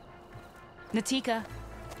you. Natika,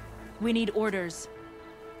 we need orders.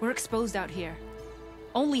 We're exposed out here.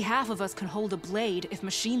 Only half of us can hold a blade if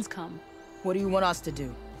machines come. What do you want us to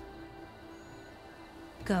do?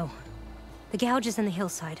 Go. The gouge is in the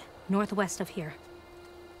hillside, northwest of here.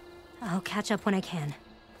 I'll catch up when I can.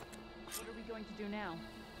 What are we going to do now?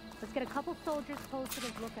 Let's get a couple soldiers posted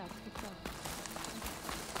as lookouts to show.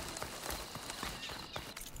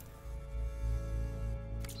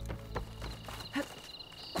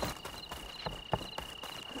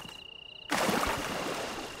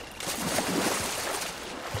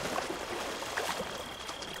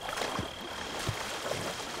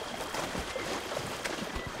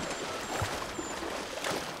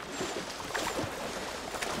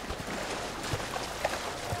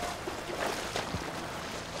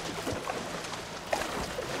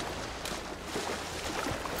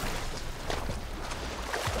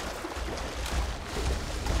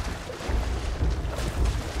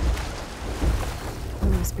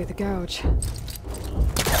 Must be the gouge.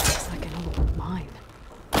 Looks like an old mine.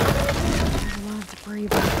 There's a lot of debris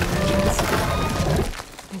back in the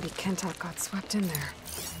entrance. Maybe Kentok got swept in there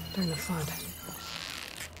during the flood.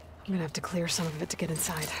 I'm gonna have to clear some of it to get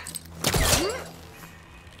inside.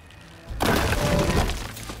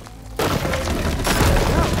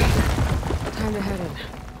 Time to head in.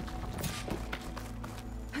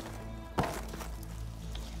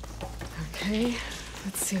 Okay,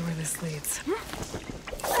 let's see where this leads.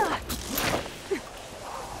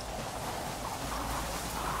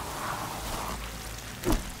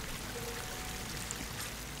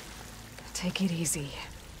 Take it easy.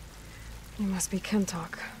 You must be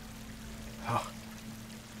Kentok. Oh.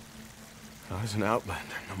 I was an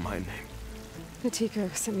outlander, no my name.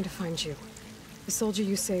 Natika sent me to find you. The soldier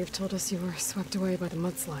you saved told us you were swept away by the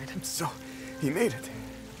mudslide. So, he made it.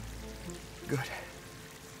 Good.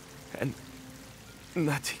 And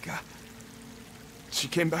Natika, she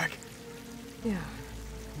came back? Yeah.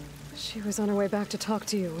 She was on her way back to talk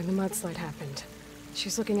to you when the mudslide happened.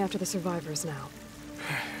 She's looking after the survivors now.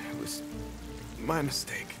 It was my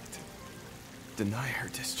mistake to deny her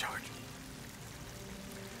discharge.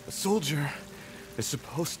 A soldier is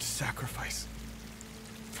supposed to sacrifice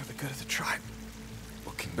for the good of the tribe.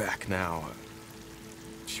 Looking back now,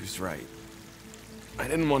 she was right. I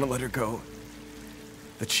didn't want to let her go.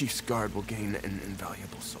 The chief's guard will gain an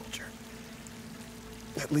invaluable soldier.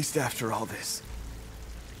 At least after all this,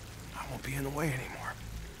 I won't be in the way anymore.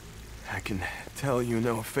 I can tell you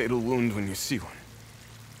know a fatal wound when you see one.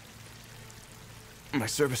 My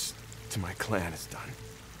service to my clan is done.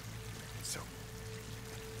 So,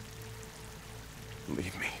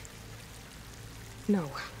 leave me. No,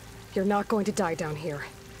 you're not going to die down here.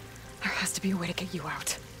 There has to be a way to get you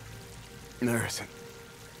out. There isn't.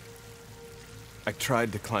 I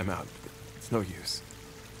tried to climb out, but it's no use.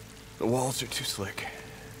 The walls are too slick.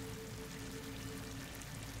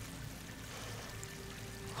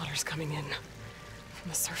 Water's coming in.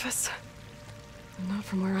 From the surface? Not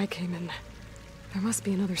from where I came in. There must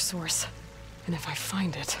be another source. And if I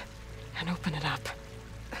find it, and open it up...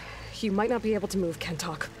 You might not be able to move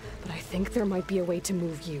Kentok, but I think there might be a way to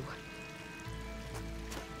move you.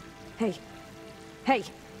 Hey. Hey!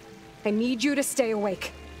 I need you to stay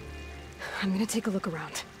awake. I'm gonna take a look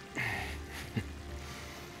around.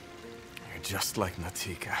 You're just like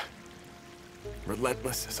Natika.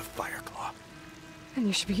 Relentless as a fireclaw. And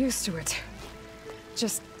you should be used to it.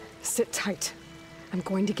 Just sit tight. I'm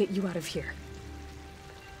going to get you out of here.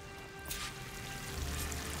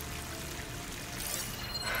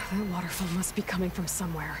 That waterfall must be coming from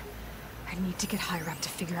somewhere. I need to get higher up to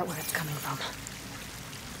figure out where it's coming from.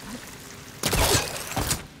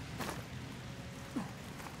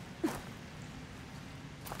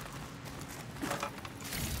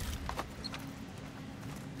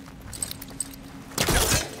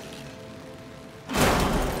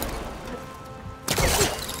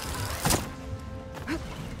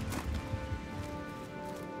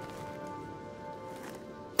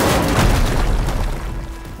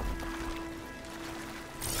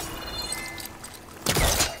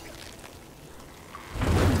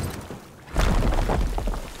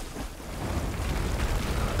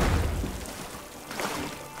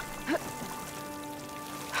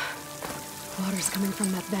 Water's coming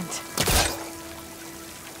from that vent.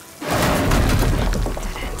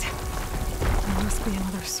 Dead end. There must be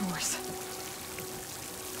another source.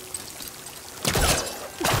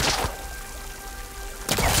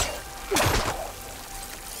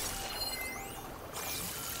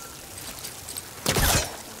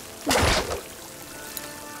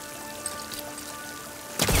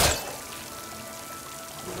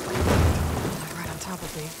 Right on top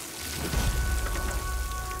of me.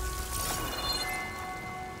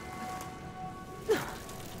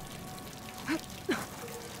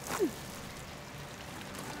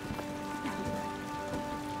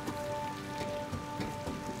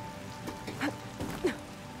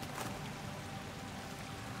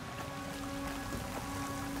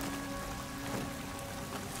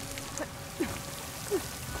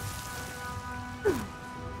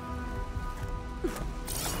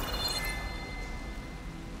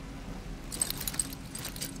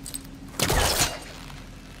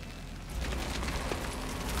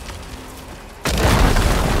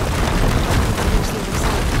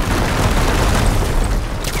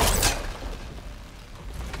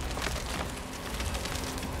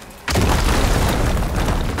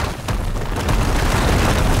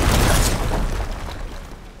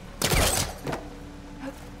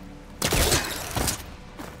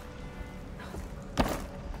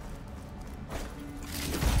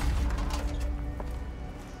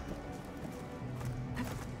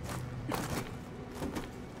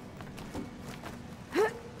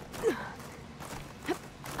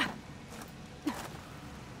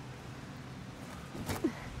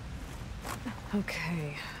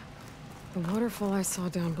 Okay. The waterfall I saw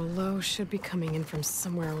down below should be coming in from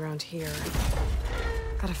somewhere around here.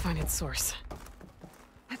 Gotta find its source.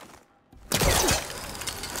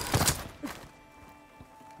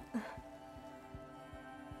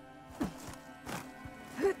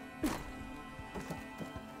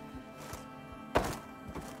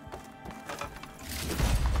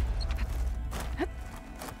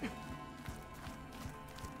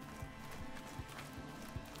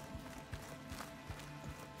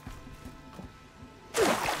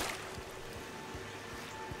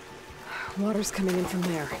 Water's coming in from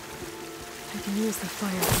there. I can use the fire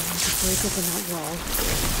to break open that wall.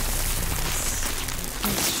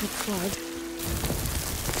 This should flood.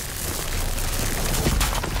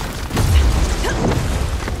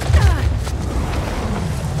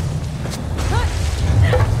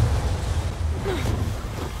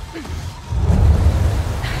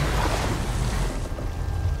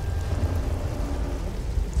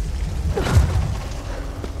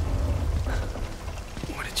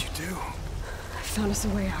 Found us a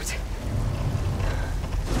way out.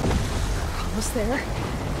 Almost there.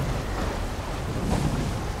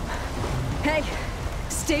 Hey,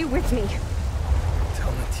 stay with me.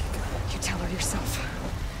 Tell Natika. You tell her yourself.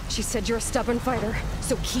 She said you're a stubborn fighter,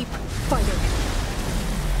 so keep fighting.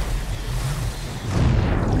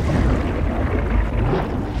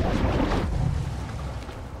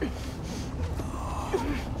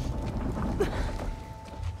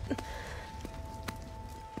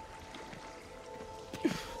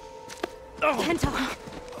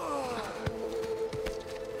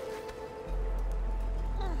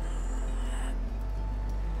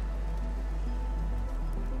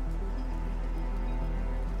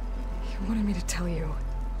 You wanted me to tell you.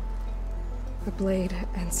 The blade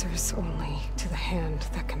answers only to the hand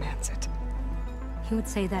that commands it. He would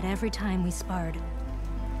say that every time we sparred.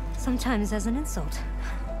 Sometimes as an insult.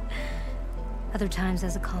 Other times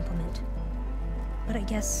as a compliment. But I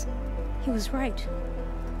guess he was right.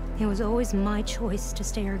 It was always my choice to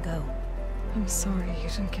stay or go. I'm sorry you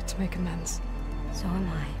didn't get to make amends. So am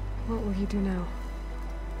I. What will you do now?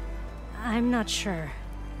 I'm not sure.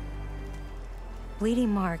 Bleeding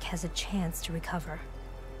Mark has a chance to recover.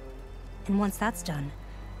 And once that's done,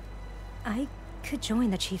 I could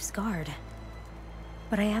join the Chief's Guard.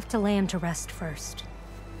 But I have to lay him to rest first.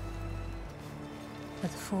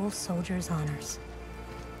 With full soldier's honors.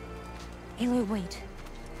 Aloy, wait.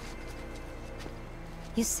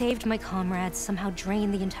 You saved my comrades, somehow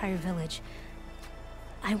drained the entire village.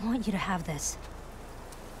 I want you to have this.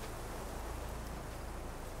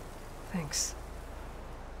 Thanks.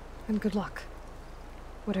 And good luck.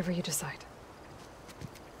 Whatever you decide.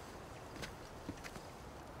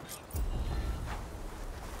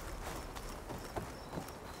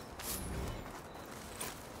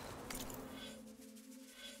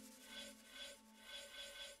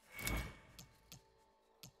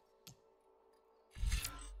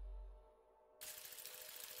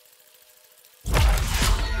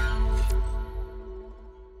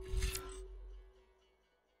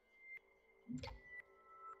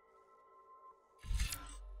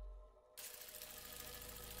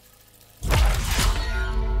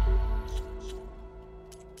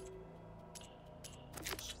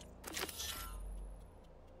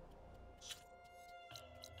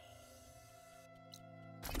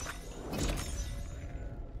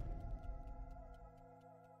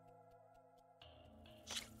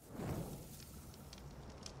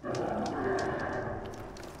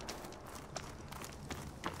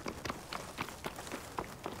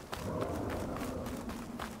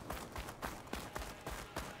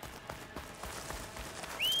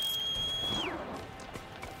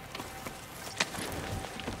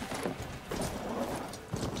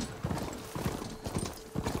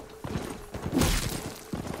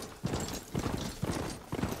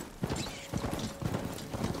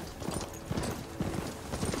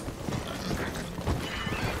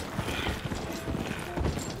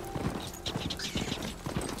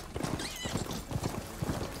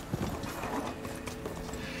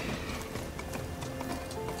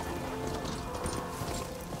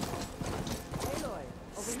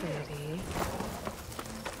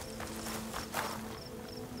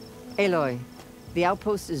 Aloy, the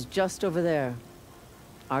outpost is just over there.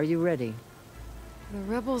 Are you ready? The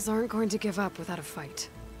rebels aren't going to give up without a fight.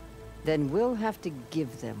 Then we'll have to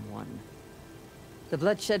give them one. The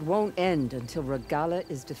bloodshed won't end until Regala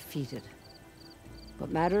is defeated. What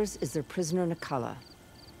matters is their prisoner Nakala.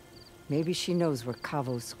 Maybe she knows where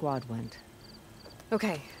Kavo's squad went.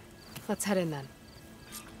 Okay, let's head in then.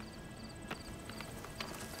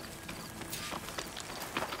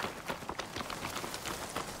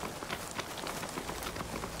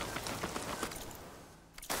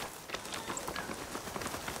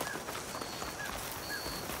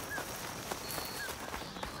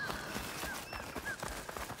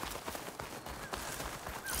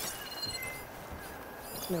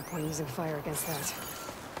 No point using fire against that.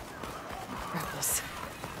 Rebels.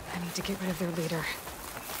 I need to get rid of their leader.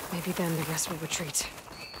 Maybe then the rest will retreat.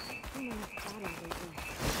 You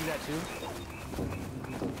see that too?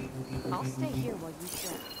 I'll stay here while you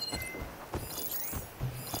check.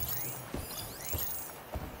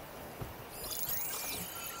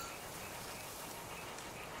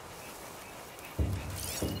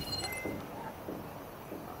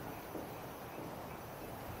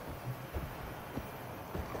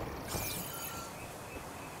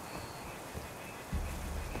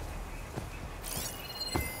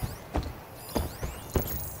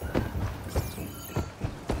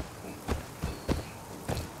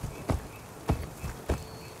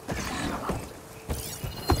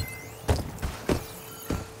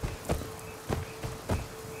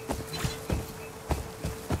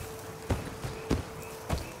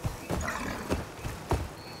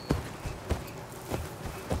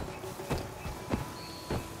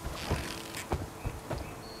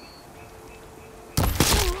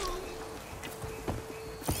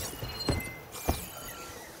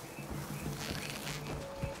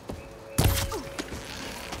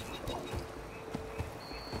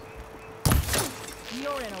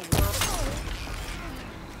 You're in a world.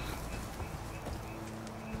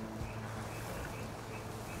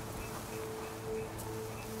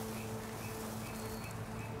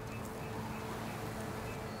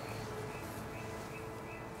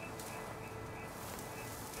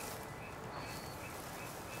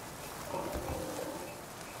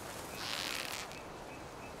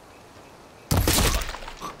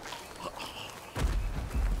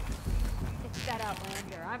 It's that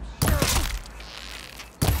Outlander, I'm sure.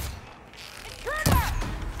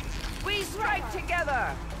 We strike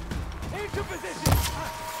together! Into position!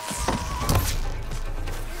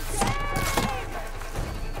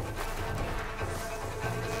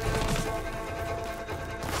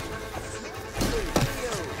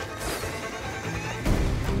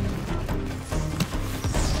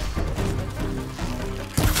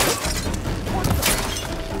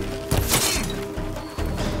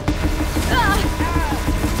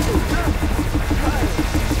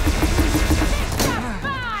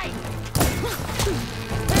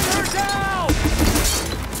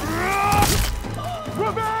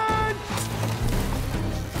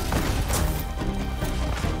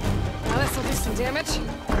 Damage?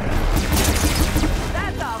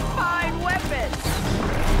 That's a fine weapon!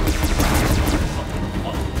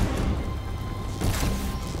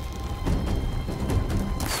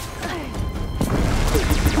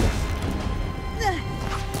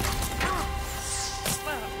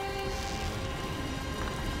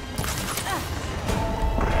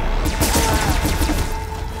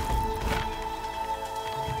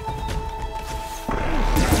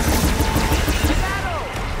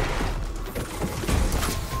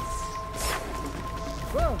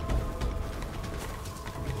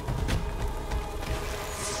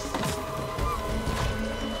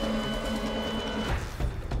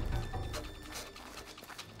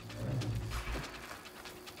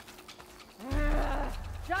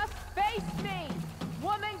 Just face me!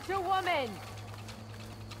 Woman to woman!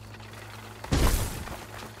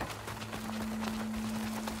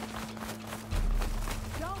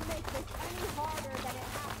 Don't make this any harder than it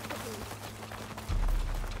has to be.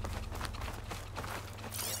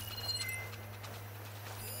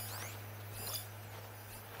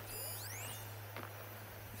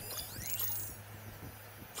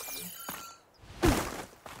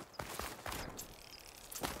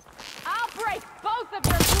 I'll break both of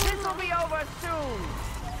your... This'll be over soon!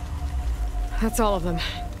 That's all of them.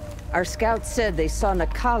 Our scouts said they saw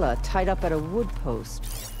Nakala tied up at a wood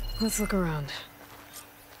post. Let's look around.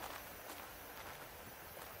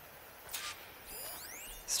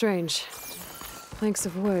 Strange. Planks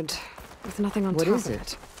of wood, with nothing on What top is of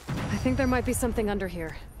it? I think there might be something under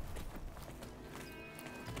here.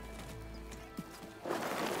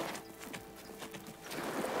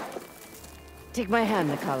 Take my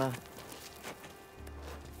hand, Nakala.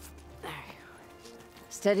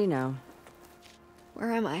 Steady now.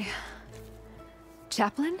 Where am I?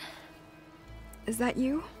 Chaplain? Is that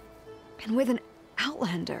you? And with an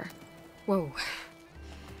Outlander. Whoa.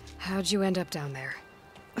 How'd you end up down there?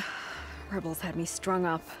 Rebels had me strung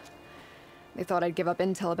up. They thought I'd give up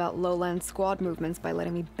intel about lowland squad movements by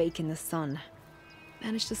letting me bake in the sun.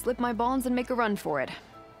 Managed to slip my bonds and make a run for it.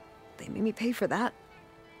 They made me pay for that.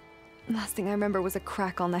 Last thing I remember was a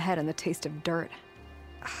crack on the head and the taste of dirt.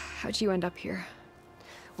 How'd you end up here?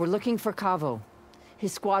 We're looking for Cavo.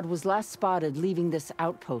 His squad was last spotted leaving this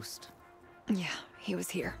outpost. Yeah, he was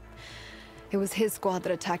here. It was his squad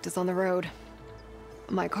that attacked us on the road.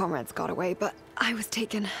 My comrades got away, but I was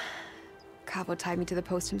taken. Cavo tied me to the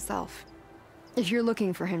post himself. If you're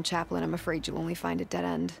looking for him, Chaplain, I'm afraid you'll only find a dead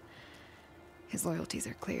end. His loyalties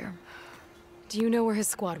are clear. Do you know where his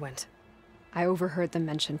squad went? I overheard them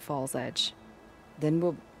mention Fall's Edge. Then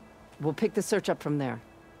we'll pick the search up from there.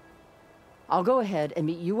 I'll go ahead and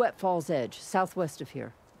meet you at Fall's Edge, southwest of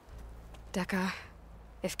here. Dekka,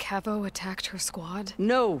 if Cavo attacked her squad?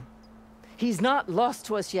 No! He's not lost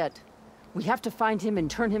to us yet. We have to find him and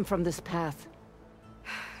turn him from this path.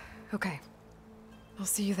 Okay. I'll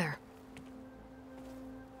see you there.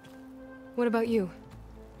 What about you?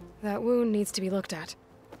 That wound needs to be looked at.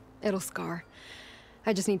 It'll scar.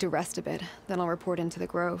 I just need to rest a bit, then I'll report into the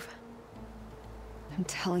Grove. I'm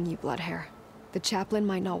telling you, Bloodhair. The Chaplain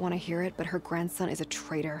might not want to hear it, but her grandson is a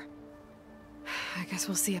traitor. I guess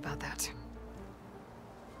we'll see about that.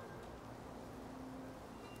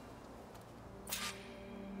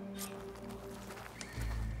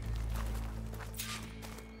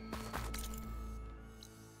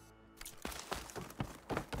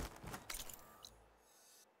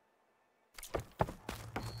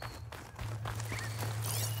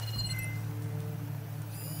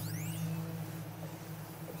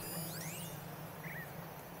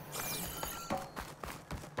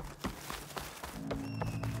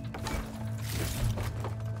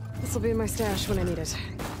 This'll be in my stash when I need it.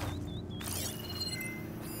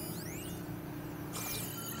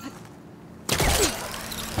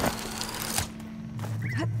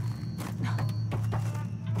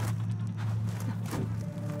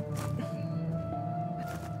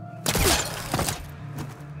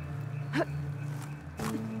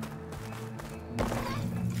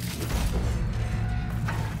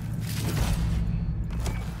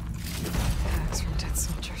 Tags from dead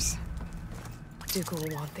soldiers. Duke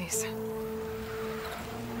will want these.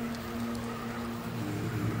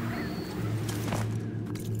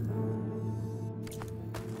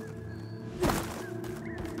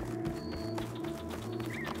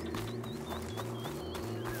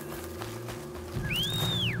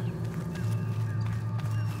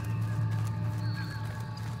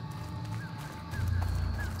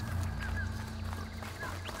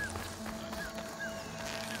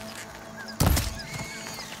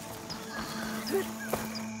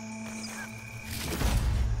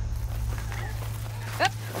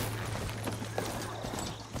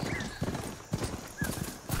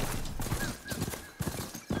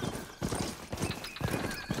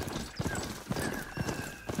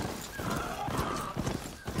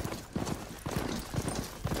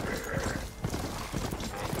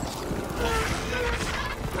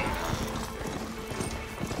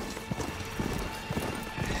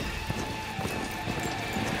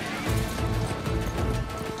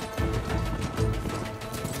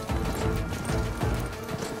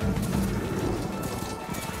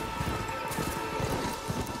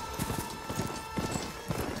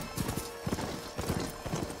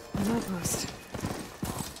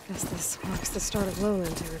 Guess this marks the start of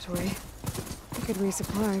lowland territory. We could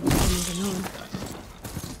resupply before moving on.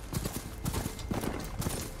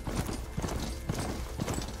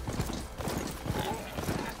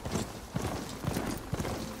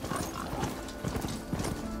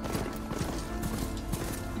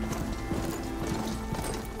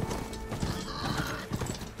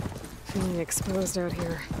 Feeling exposed out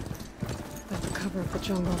here. Without the cover of the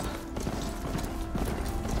jungle.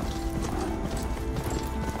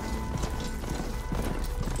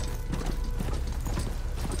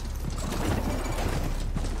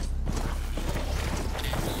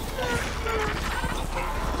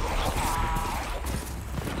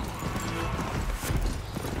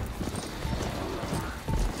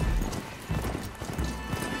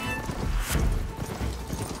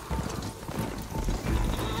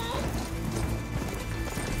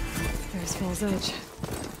 Fall's Edge.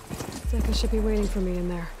 Dekka should be waiting for me in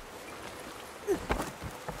there. May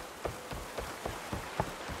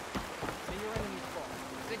your enemies fall.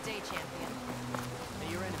 Good day, champion.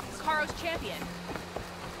 May your enemies fall. Karo's champion.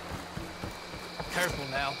 Careful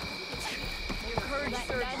now. Your courage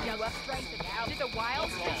serves you well. Did the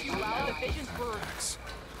wilds fit you well? The visions were...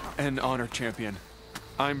 An honor, champion.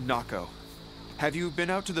 I'm Nako. Have you been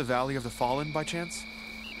out to the Valley of the Fallen by chance?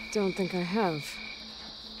 Don't think I have.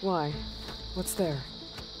 Why? What's there?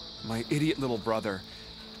 My idiot little brother.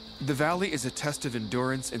 The valley is a test of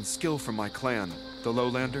endurance and skill from my clan, the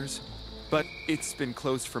Lowlanders. But it's been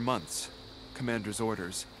closed for months. Commander's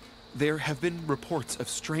orders. There have been reports of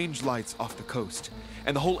strange lights off the coast,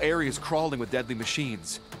 and the whole area is crawling with deadly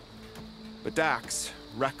machines. But Dax,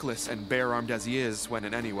 reckless and bare-armed as he is when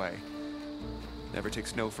in any way, never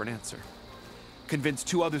takes no for an answer. Convinced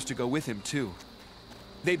 2 others to go with him, too.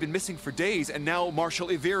 They've been missing for days, and now Marshal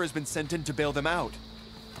Ivir has been sent in to bail them out.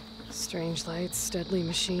 Strange lights, deadly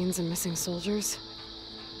machines, and missing soldiers.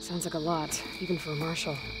 Sounds like a lot, even for a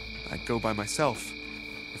marshal. I'd go by myself,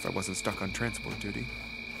 if I wasn't stuck on transport duty.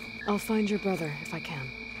 I'll find your brother, if I can.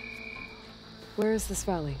 Where is this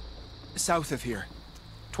valley? South of here,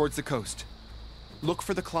 towards the coast. Look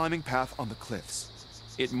for the climbing path on the cliffs.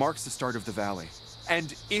 It marks the start of the valley.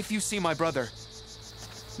 And if you see my brother,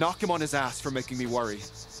 knock him on his ass for making me worry.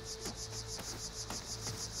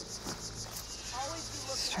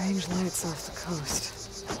 Strange lights off the coast.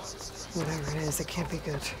 Whatever it is, it can't be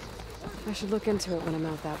good. I should look into it when I'm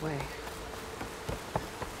out that way.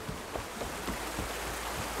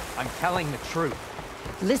 I'm telling the truth.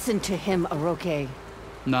 Listen to him, Aroke.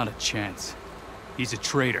 Not a chance. He's a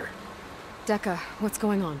traitor. Dekka, what's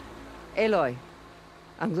going on? Aloy,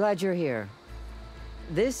 I'm glad you're here.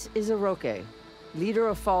 This is Aroke, leader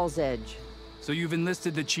of Fall's Edge. So you've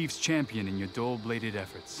enlisted the Chief's champion in your dull-bladed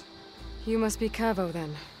efforts. You must be Cavo,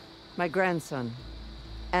 then. My grandson.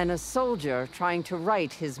 And a soldier trying to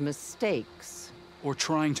right his mistakes. Or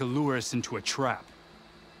trying to lure us into a trap.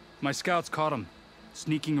 My scouts caught him,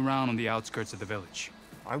 sneaking around on the outskirts of the village.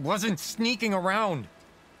 I wasn't sneaking around.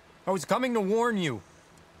 I was coming to warn you.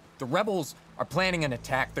 The rebels are planning an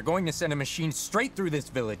attack. They're going to send a machine straight through this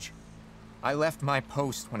village. I left my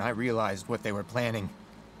post when I realized what they were planning.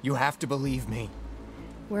 You have to believe me.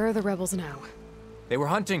 Where are the rebels now? They were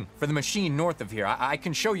hunting for the machine north of here. I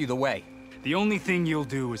can show you the way. The only thing you'll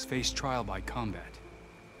do is face trial by combat.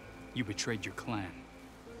 You betrayed your clan.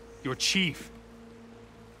 Your chief.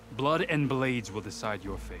 Blood and blades will decide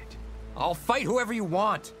your fate. I'll fight whoever you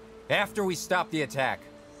want, after we stop the attack.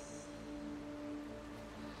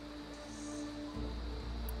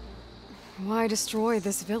 Why destroy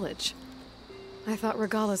this village? I thought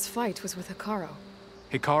Regala's fight was with Hikaru.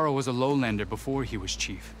 Hikaru was a lowlander before he was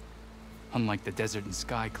chief. Unlike the Desert and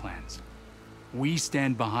Sky clans. We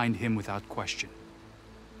stand behind him without question.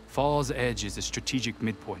 Fall's Edge is a strategic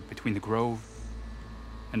midpoint between the Grove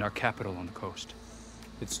and our capital on the coast.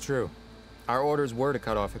 It's true. Our orders were to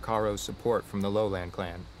cut off Hikaru's support from the Lowland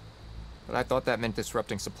clan. But I thought that meant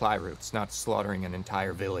disrupting supply routes, not slaughtering an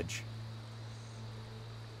entire village.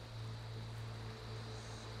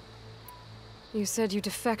 You said you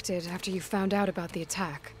defected after you found out about the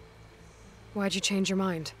attack. Why'd you change your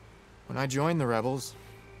mind? When I joined the rebels,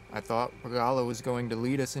 I thought Regala was going to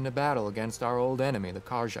lead us into battle against our old enemy, the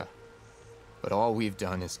Karja. But all we've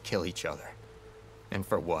done is kill each other. And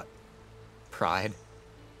for what? Pride?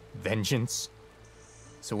 Vengeance?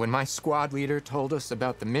 So when my squad leader told us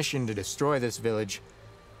about the mission to destroy this village,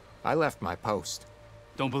 I left my post.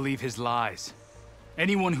 Don't believe his lies.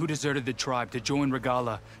 Anyone who deserted the tribe to join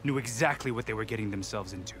Regala knew exactly what they were getting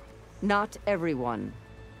themselves into. Not everyone.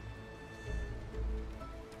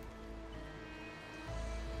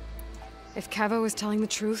 If Cavo is telling the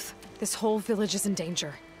truth, this whole village is in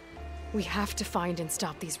danger. We have to find and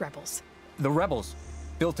stop these rebels. The rebels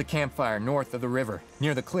built a campfire north of the river,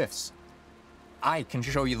 near the cliffs. I can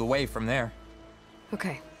show you the way from there.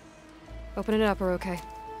 Okay. Open it up, Aroke.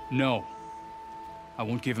 No. I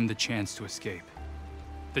won't give him the chance to escape.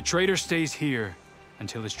 The traitor stays here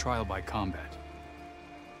until his trial by combat.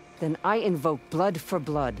 Then I invoke blood for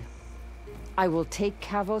blood. I will take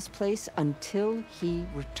Cavo's place until he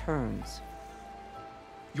returns.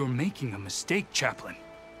 You're making a mistake, Chaplain.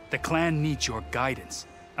 The clan needs your guidance,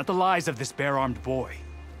 not the lies of this bare-armed boy.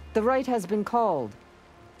 The right has been called.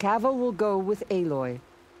 Cavo will go with Aloy.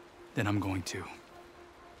 Then I'm going to.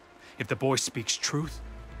 If the boy speaks truth,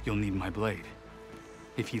 you'll need my blade.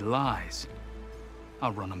 If he lies,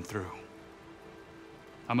 I'll run him through.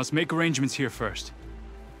 I must make arrangements here first.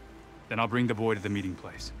 Then I'll bring the boy to the meeting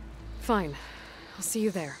place. Fine. I'll see you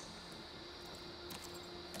there.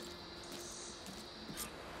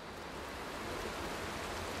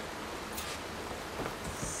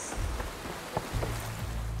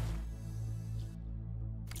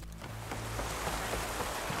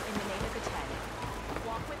 In the name of the Ten,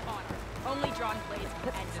 walk with honor. Only drawn blades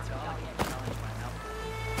can end this rebellion.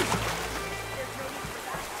 There's no need for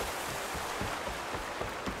that.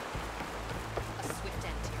 A swift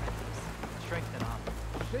end to your enemies. Strength and honor.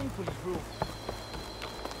 Shamefully cruel.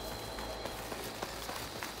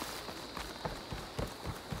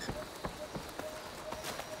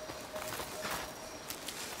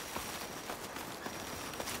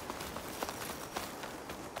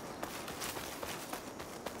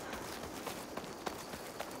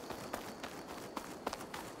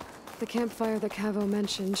 The campfire that Cavo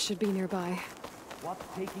mentioned should be nearby. What's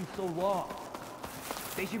taking so long?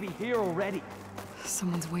 They should be here already.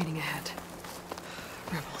 Someone's waiting ahead.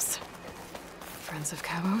 Rebels. friends of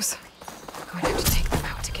Cabo's. I'm going to have to take them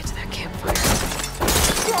out to get to that campfire.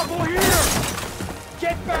 Trouble here!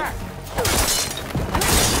 Get back!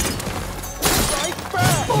 Fight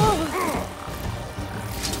back!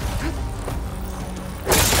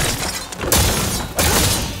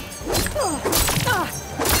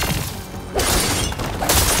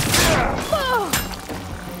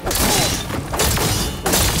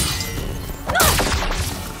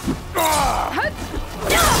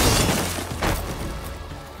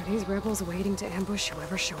 Are these rebels waiting to ambush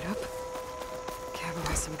whoever showed up? Cabo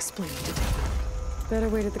has some explaining to do. Better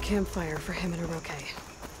wait at the campfire for him and Oroke.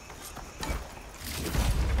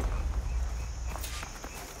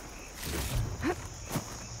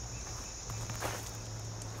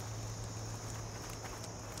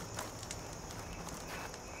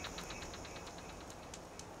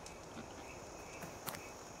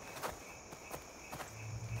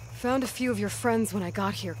 Found a few of your friends when I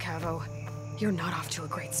got here, Cavo. You're not off to a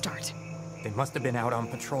great start. They must have been out on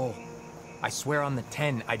patrol. I swear on the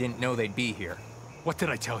 10, I didn't know they'd be here. What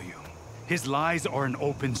did I tell you? His lies are an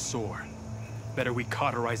open sore. Better we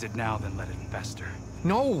cauterize it now than let it fester.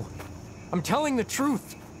 No! I'm telling the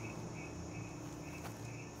truth!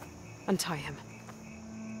 Untie him.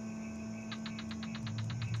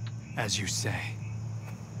 As you say.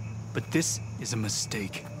 But this is a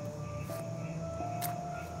mistake.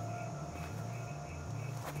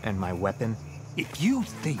 And my weapon? If you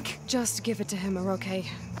think... Just give it to him, Oroke.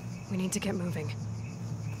 We need to get moving.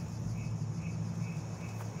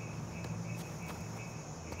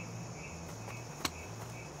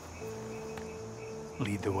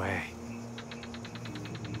 Lead the way.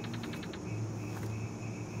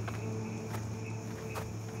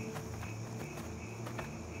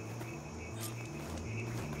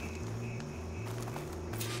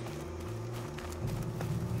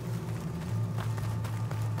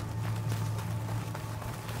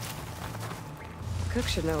 Cook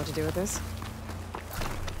should know what to do with this.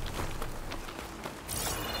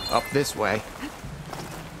 Up this way.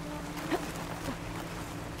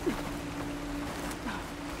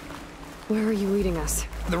 Where are you leading us?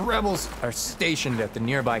 The rebels are stationed at the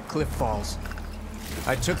nearby cliff falls.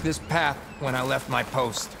 I took this path when I left my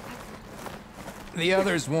post. The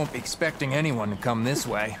others won't be expecting anyone to come this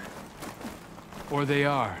way. Or they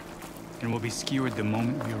are, and will be skewered the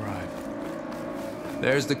moment we arrive.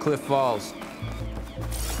 There's the cliff falls.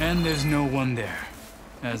 And there's no one there,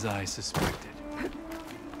 as I suspected.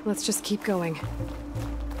 Let's just keep going.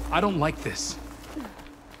 I don't like this.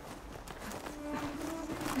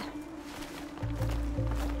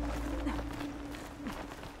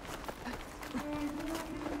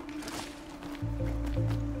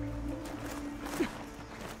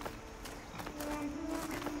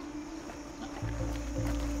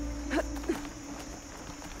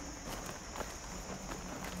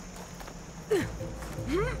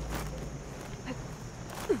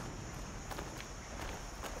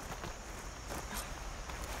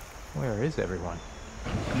 Where is everyone?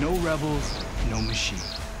 No rebels, no machine.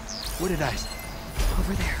 What did I say?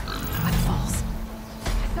 Over there, by the falls.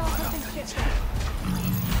 I saw something shift.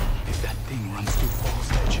 If that thing runs through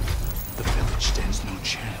Fall's Edge, the village stands no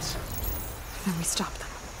chance. Then we stop them.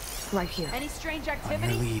 Right here. Any strange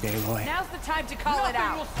activity? On your lead, Aloy. Now's the time to call it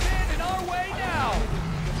out. Nothing will stand in our way now!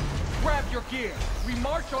 Grab your gear. We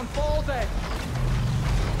march on Fall's Edge.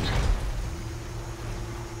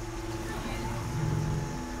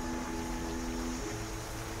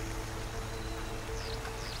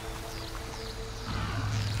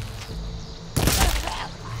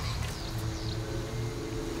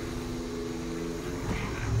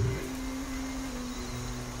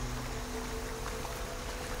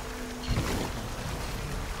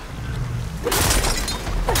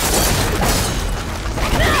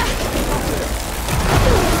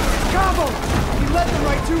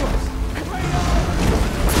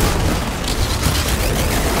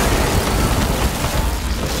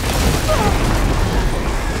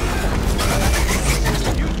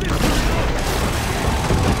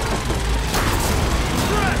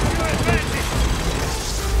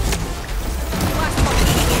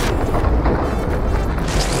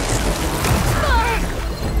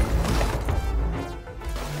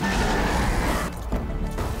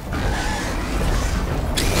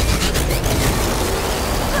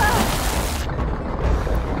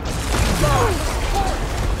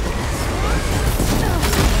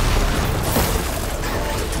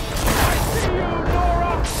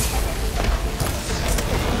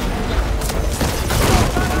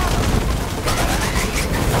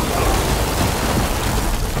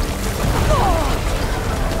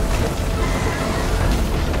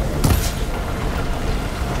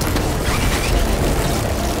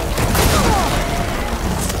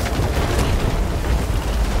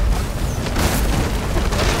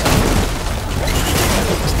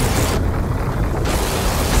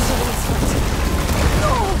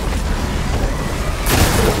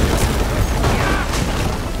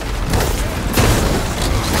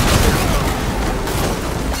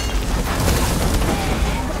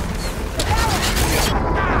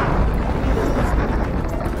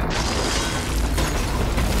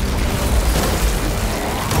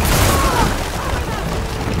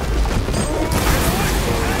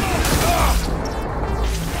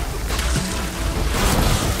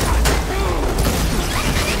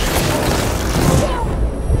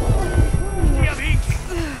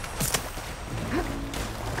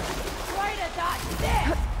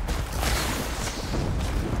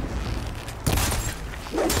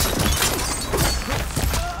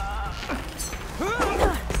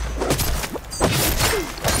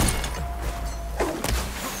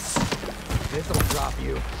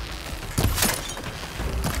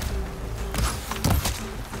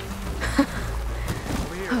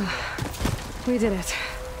 We did it.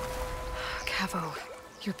 Cavo,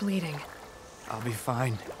 you're bleeding. I'll be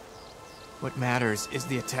fine. What matters is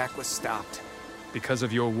the attack was stopped. Because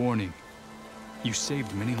of your warning, you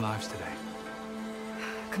saved many lives today.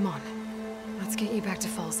 Come on. Let's get you back to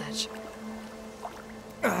Fall's Edge.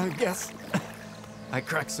 I guess I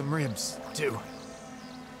cracked some ribs, too.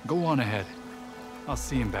 Go on ahead. I'll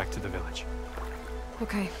see him back to the village.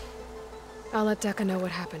 Okay. I'll let Dekka know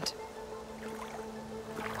what happened.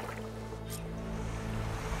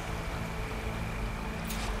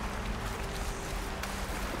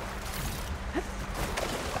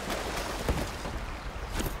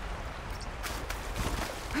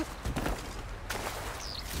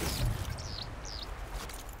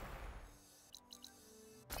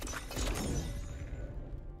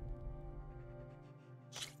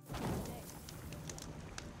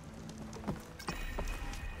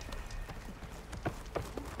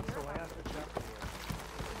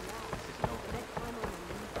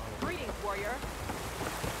 Greetings, warrior.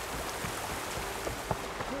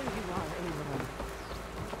 Here you are, Aloy.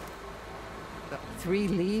 3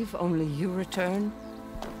 leave, only you return?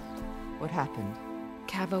 What happened?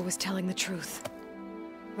 Cavo was telling the truth.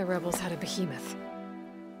 The rebels had a behemoth.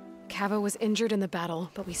 Cavo was injured in the battle,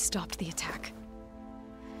 but we stopped the attack.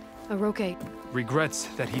 Aroke regrets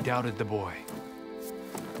that he doubted the boy.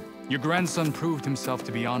 Your grandson proved himself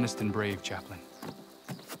to be honest and brave, Chaplain.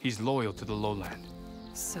 He's loyal to the lowland.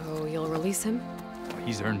 So you'll release him?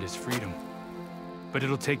 He's earned his freedom. But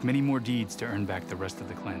it'll take many more deeds to earn back the rest of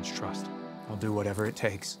the clan's trust. I'll do whatever it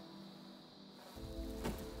takes.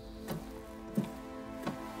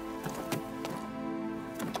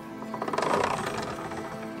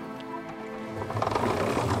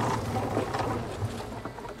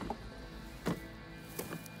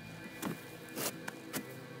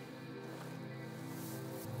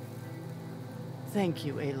 Thank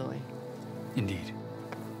you, Aloy. Indeed.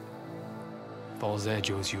 Fall's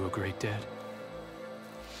Edge owes you a great debt.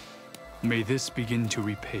 May this begin to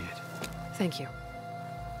repay it. Thank you.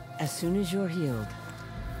 As soon as you're healed,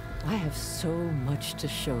 I have so much to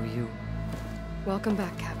show you. Welcome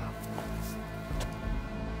back, Cavo.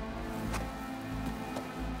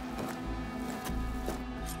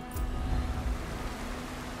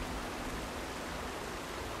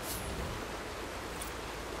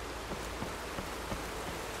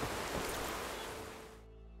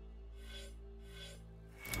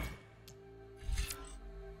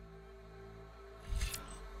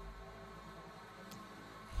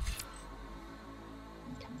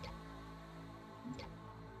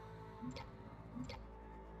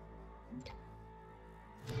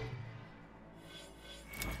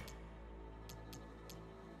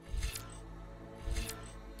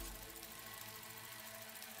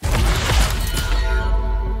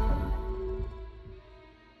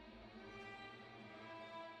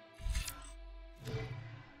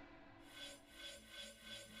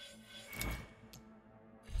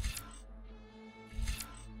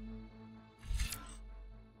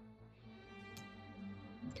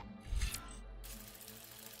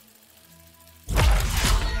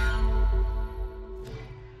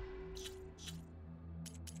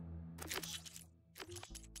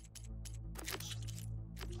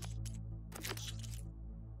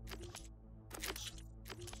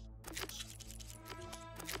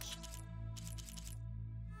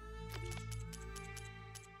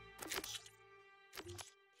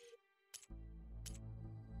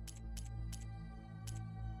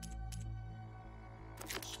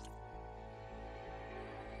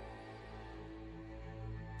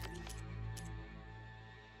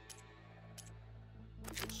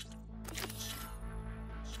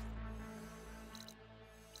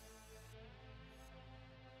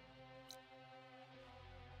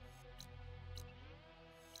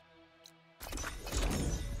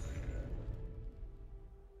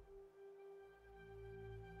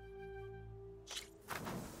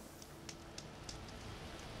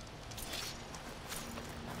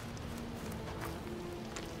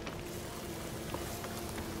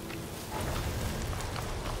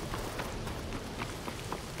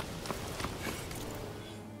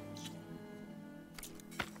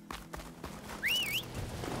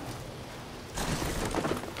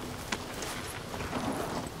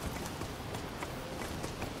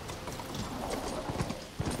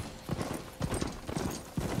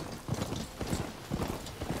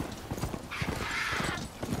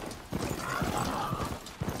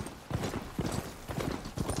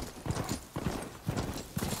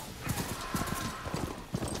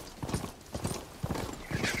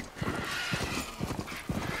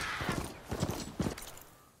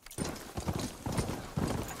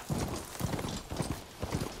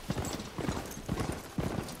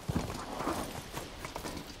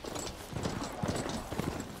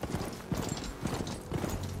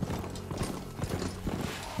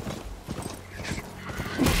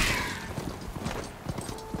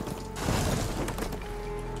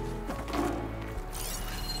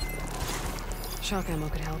 shock ammo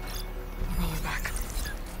could help. I'll roll her back.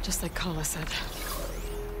 Just like Kala said.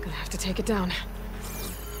 Gonna have to take it down.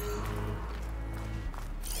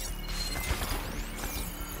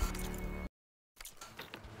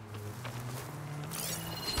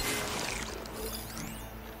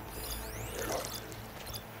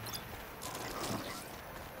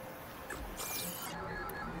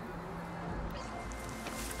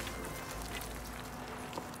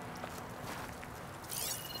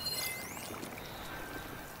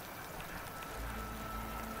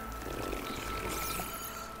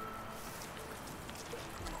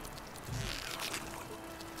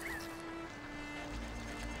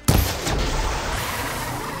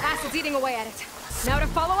 Acid's eating away at it. Now to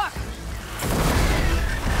follow up.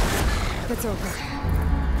 It's over.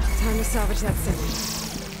 Time to salvage that signal.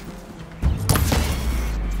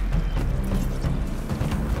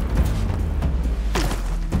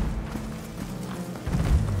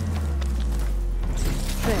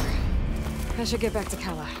 I should get back to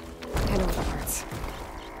Kala. I know the parts.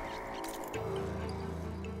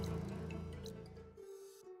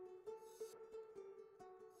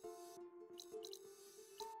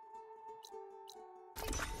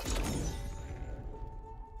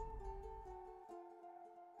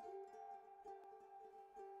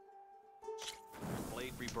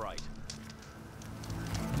 Blade be bright.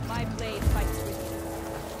 My blade fights with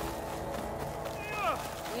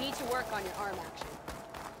you. We need to work on your arm action.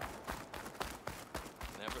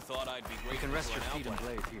 Never thought I'd be great. You can rest your feet and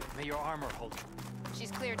blade here. May your armor hold you.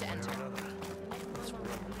 She's clear to enter.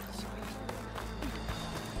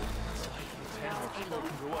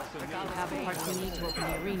 I'll have the parts we need to open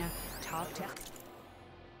the arena. Talk to...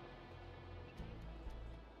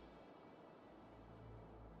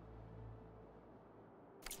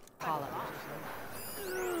 Kala.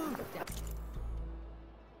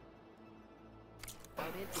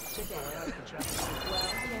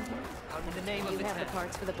 In the name of the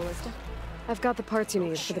parts for the ballista? I've got the parts you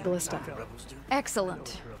need for the ballista.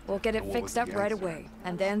 Excellent. We'll get it fixed up right away,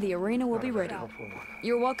 and then the arena will be ready.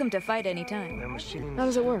 You're welcome to fight anytime. How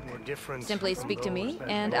does it work? Simply speak to me,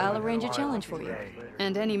 and I'll arrange a challenge for you.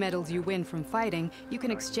 And any medals you win from fighting, you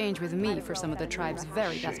can exchange with me for some of the tribe's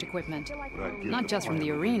very best equipment. Not just from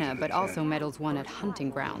the arena, but also medals won at hunting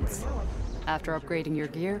grounds. After upgrading your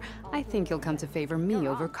gear, I think you'll come to favor me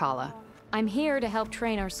over Kala. I'm here to help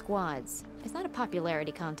train our squads. It's not a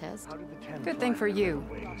popularity contest. Good thing for you.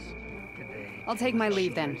 I'll take my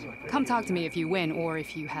leave then. Come talk to me if you win, or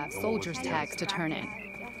if you have soldiers' tags to turn in.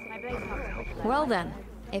 Well then,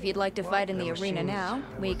 if you'd like to fight in the arena now,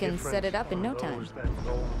 we can set it up in no time.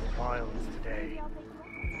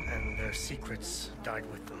 And their secrets died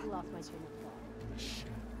with them.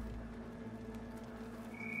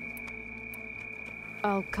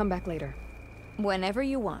 I'll come back later. Whenever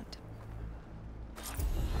you want.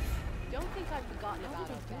 Don't think I've forgotten about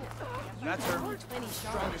it. That's her.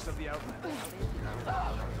 Strongest of the outlet.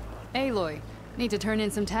 Aloy, need to turn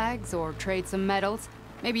in some tags or trade some medals?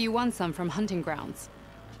 Maybe you won some from hunting grounds.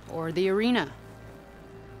 Or the arena.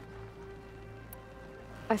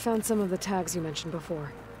 I found some of the tags you mentioned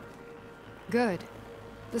before. Good.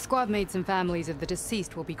 The squad mates and families of the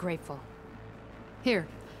deceased will be grateful. Here,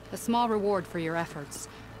 a small reward for your efforts.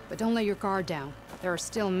 But don't let your guard down. There are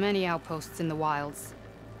still many outposts in the wilds.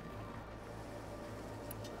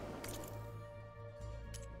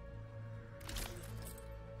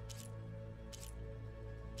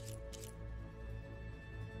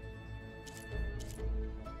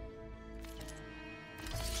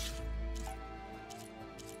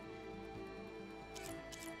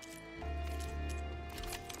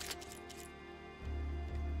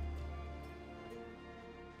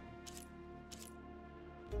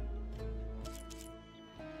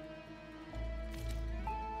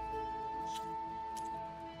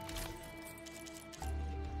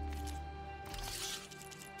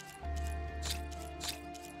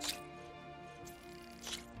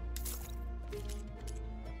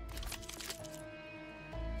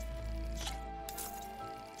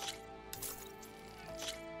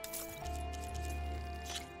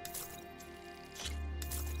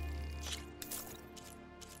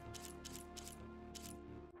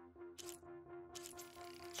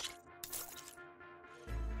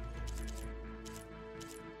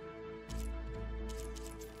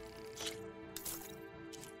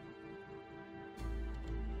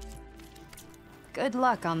 Good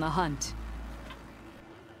luck on the hunt.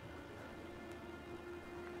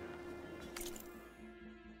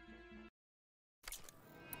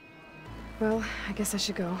 Well, I guess I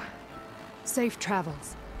should go. Safe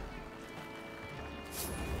travels.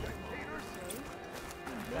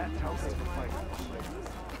 That's how they fight.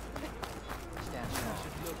 Stand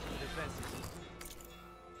defenses.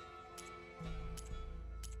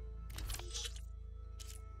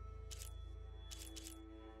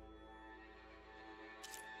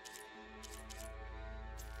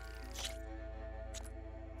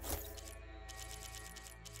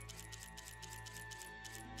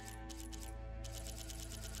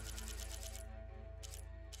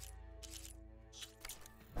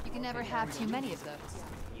 You can never have too many of those.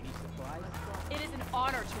 It is an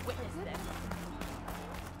honor to witness this.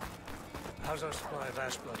 How's our supply of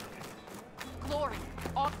ash blood? Glory.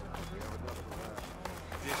 All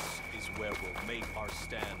This is where we'll make our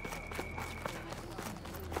stand.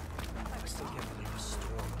 I still can't believe a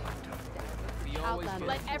storm wiped out. We always Outland.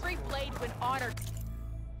 Let every blade win honor.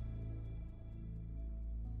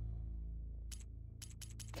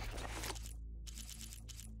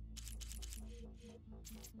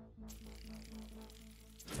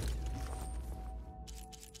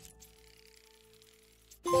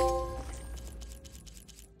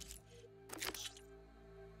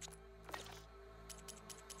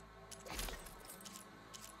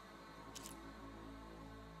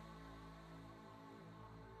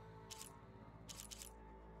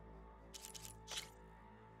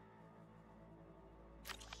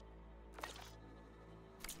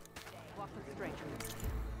 Walk with strength.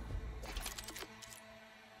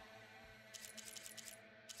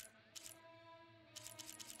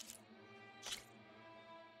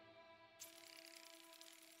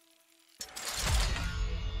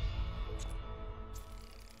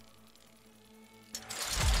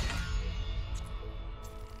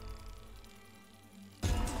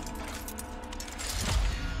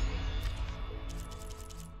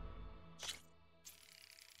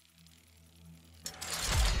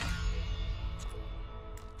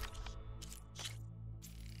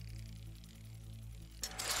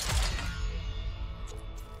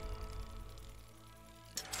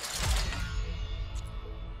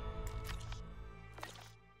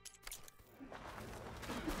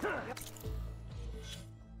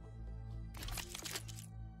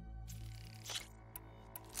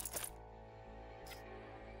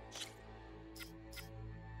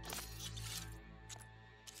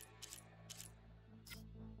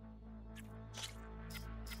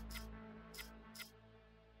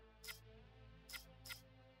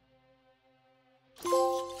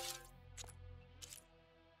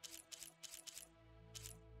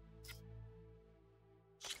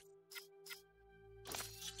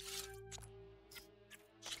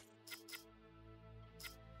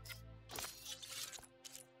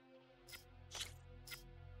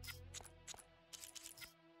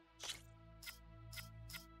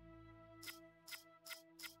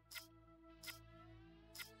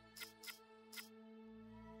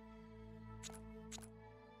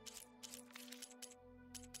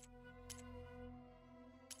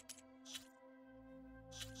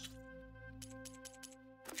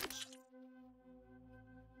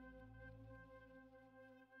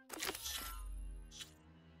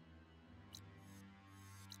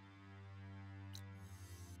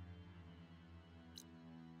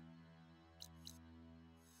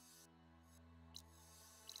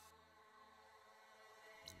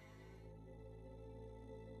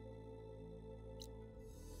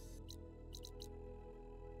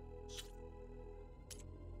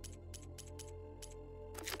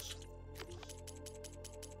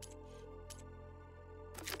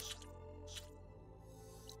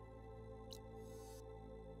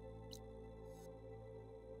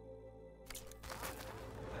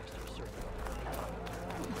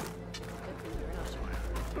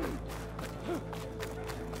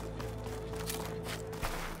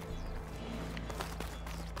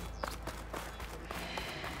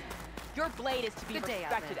 Your blade is to be Good day,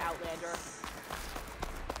 respected, Outlander.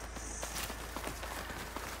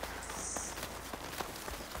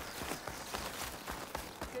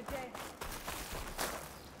 Good day.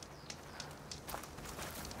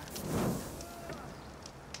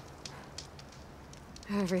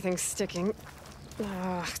 Everything's sticking.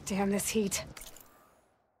 Ugh, damn this heat.